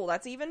 cool,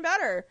 that's even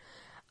better.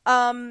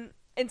 And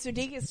so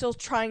Deke is still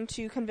trying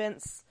to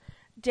convince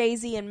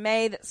Daisy and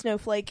May that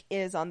Snowflake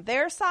is on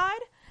their side.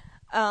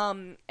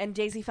 And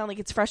Daisy finally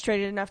gets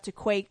frustrated enough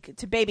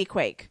to baby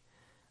Quake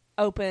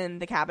open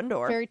the cabin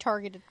door. Very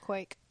targeted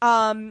Quake.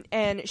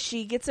 And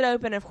she gets it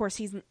open. Of course,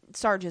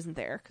 Sarge isn't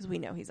there because we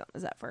know he's on the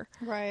Zephyr.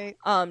 Right.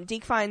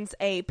 Deke finds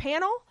a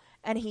panel,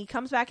 and he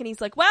comes back and he's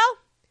like, well,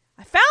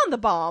 I found the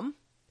bomb.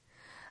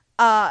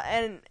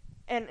 And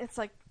it's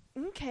like,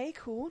 okay,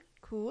 cool.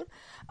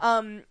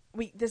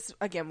 We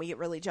get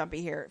really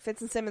jumpy here.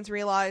 Fitz and Simmons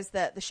realize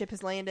that the ship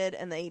has landed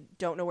and they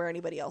don't know where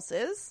anybody else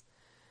is.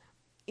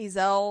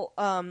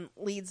 Ezel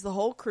leads the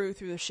whole crew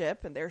through the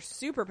ship, and they're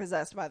super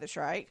possessed by the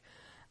Shrike.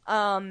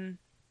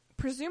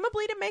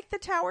 Presumably to make the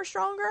tower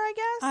stronger, I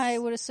guess. I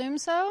would assume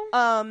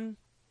so.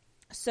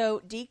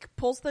 So Deke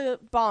pulls the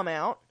bomb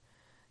out,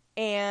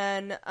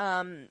 and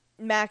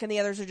Mac and the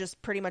others are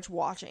just pretty much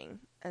watching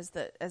as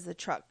the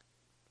truck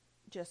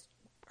just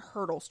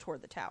hurtles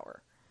toward the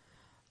tower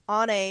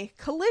on a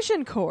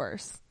collision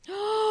course.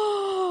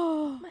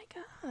 Oh my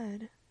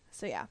god.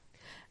 So yeah.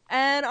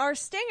 And our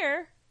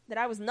stinger that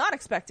I was not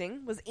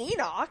expecting was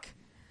Enoch.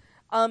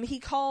 He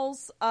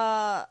calls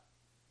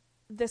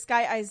this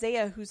guy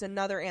Isaiah, who's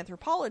another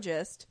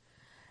anthropologist,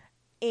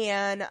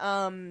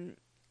 and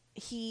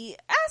he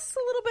asks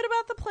a little bit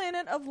about the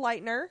planet of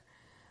Lightner.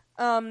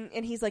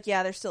 And he's like,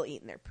 yeah, they're still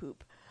eating their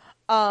poop.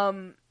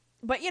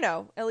 But, you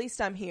know, at least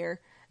I'm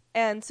here.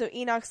 And so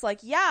Enoch's like,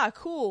 yeah,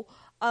 cool.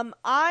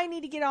 I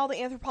need to get all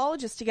the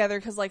anthropologists together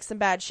because, like, some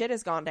bad shit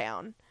has gone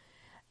down.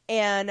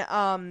 And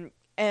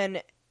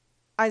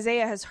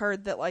Isaiah has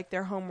heard that, like,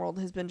 their homeworld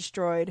has been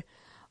destroyed.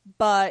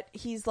 But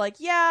he's like,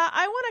 yeah,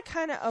 I want to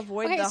kind of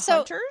avoid the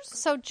hunters.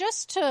 So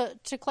just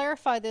to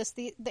clarify this,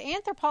 the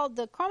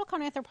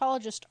Chromicon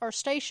anthropologists are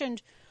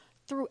stationed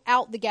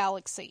throughout the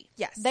galaxy.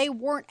 Yes. They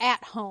weren't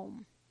at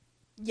home.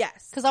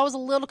 Yes. Because I was a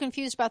little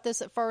confused about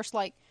this at first,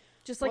 like...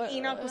 Just like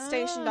Enoch was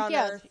stationed on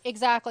Earth.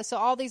 Exactly. So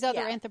all these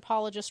other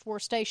anthropologists were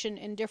stationed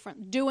in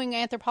doing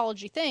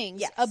anthropology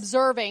things,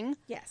 observing,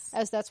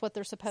 as that's what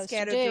they're supposed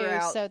Scattered to do.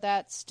 Throughout. So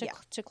that's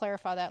to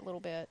clarify that a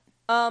little bit.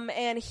 And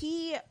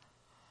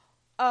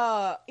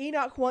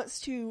Enoch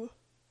wants to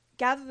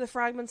gather the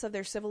fragments of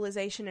their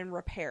civilization and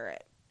repair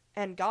it.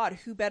 And God,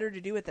 who better to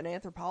do it than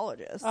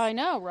anthropologists? I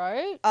know,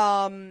 right?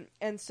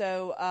 And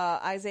so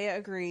Isaiah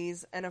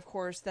agrees, and of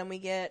course, then we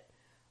get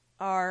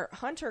our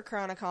Hunter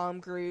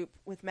Chronicom group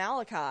with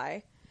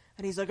Malachi,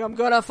 and he's like, I'm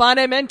gonna find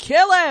him and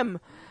kill him!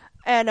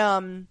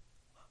 And,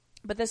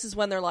 but this is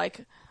when they're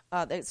like,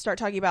 they start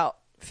talking about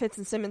Fitz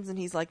and Simmons, and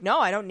he's like,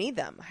 no, I don't need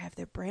them. I have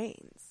their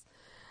brains.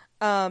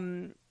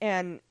 And,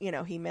 you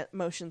know, he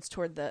motions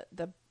toward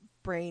the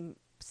brain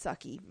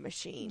sucky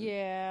machine.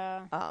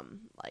 Yeah.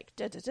 Like,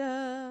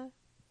 da-da-da.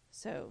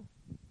 So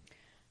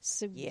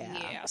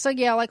yeah. So,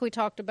 yeah, like we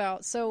talked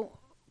about. So,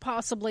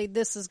 possibly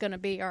this is going to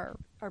be our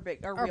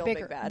real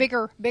big bad.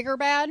 Bigger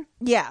bad?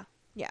 Yeah.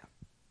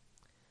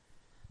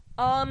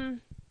 I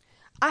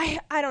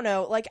don't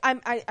know. Like,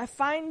 I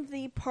find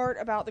the part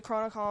about the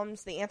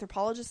Chronicoms, the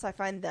anthropologists, I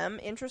find them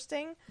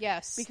interesting.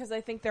 Yes. Because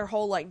I think their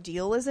whole, like,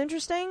 deal is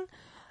interesting.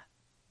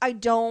 I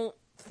don't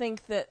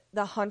think that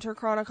the Hunter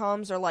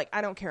Chronicoms are like,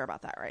 I don't care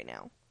about that right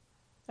now.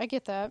 I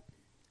get that.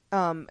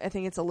 I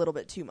think it's a little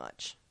bit too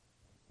much.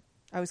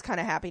 I was kind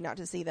of happy not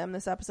to see them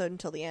this episode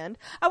until the end.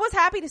 I was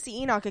happy to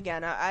see Enoch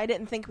again. I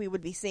didn't think we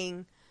would be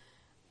saying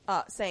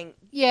because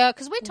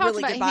we talked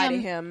really about goodbye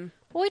to him.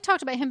 Well, we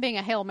talked about him being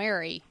a Hail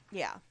Mary.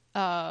 Yeah.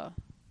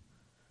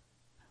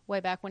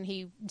 Way back when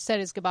he said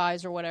his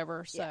goodbyes or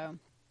whatever. So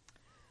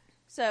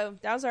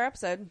that was our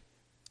episode.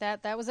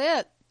 That was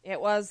it.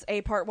 It was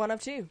a part 1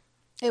 of 2.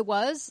 It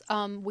was.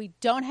 We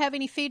don't have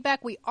any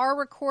feedback. We are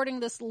recording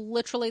this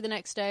literally the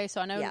next day,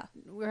 so I know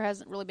there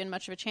hasn't really been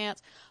much of a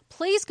chance.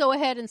 Please go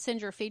ahead and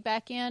send your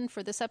feedback in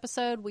for this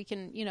episode. We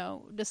can,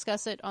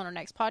 discuss it on our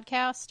next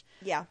podcast.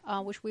 Yeah.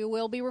 Which we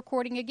will be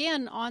recording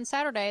again on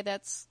Saturday.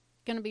 That's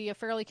going to be a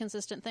fairly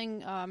consistent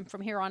thing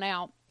from here on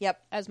out.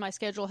 Yep. As my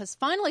schedule has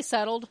finally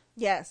settled.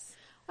 Yes.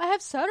 I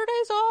have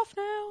Saturdays off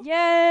now.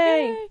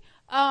 Yay!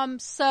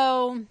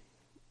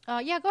 Go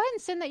ahead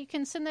and send that. You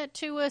can send that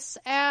to us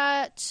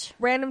at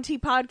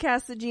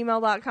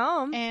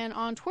randomtpodcast@gmail.com and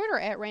on Twitter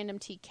at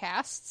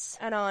randomtcasts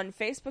and on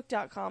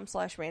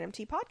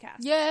facebook.com/randomtpodcast.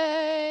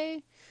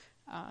 Yay!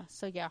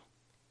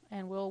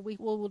 And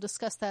we'll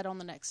discuss that on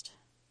the next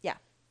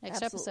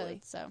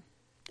episode. So,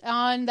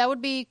 and that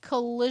would be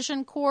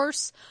Collision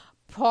Course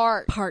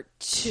Part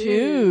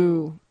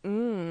 2.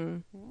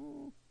 So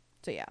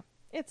yeah.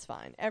 It's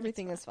fine.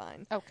 Everything is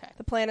fine. Okay.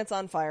 The planet's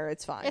on fire.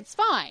 It's fine. It's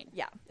fine.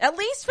 Yeah. At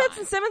least Fitz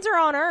and Simmons are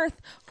on Earth.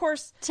 Of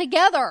course.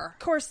 Together. Of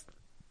course,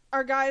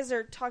 our guys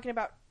are talking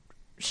about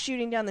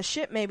shooting down the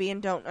ship maybe and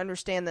don't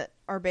understand that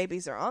our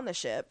babies are on the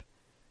ship.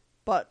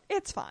 But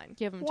it's fine.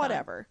 Give them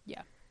whatever. Time.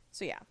 Yeah.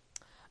 So yeah.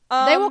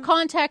 They will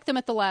contact them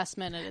at the last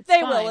minute. It's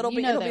they fine. Will. It'll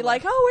be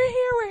like, oh, we're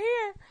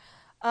here.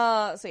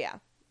 So yeah.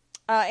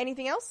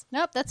 Anything else?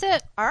 Nope. That's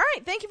it. All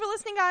right. Thank you for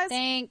listening, guys.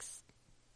 Thanks.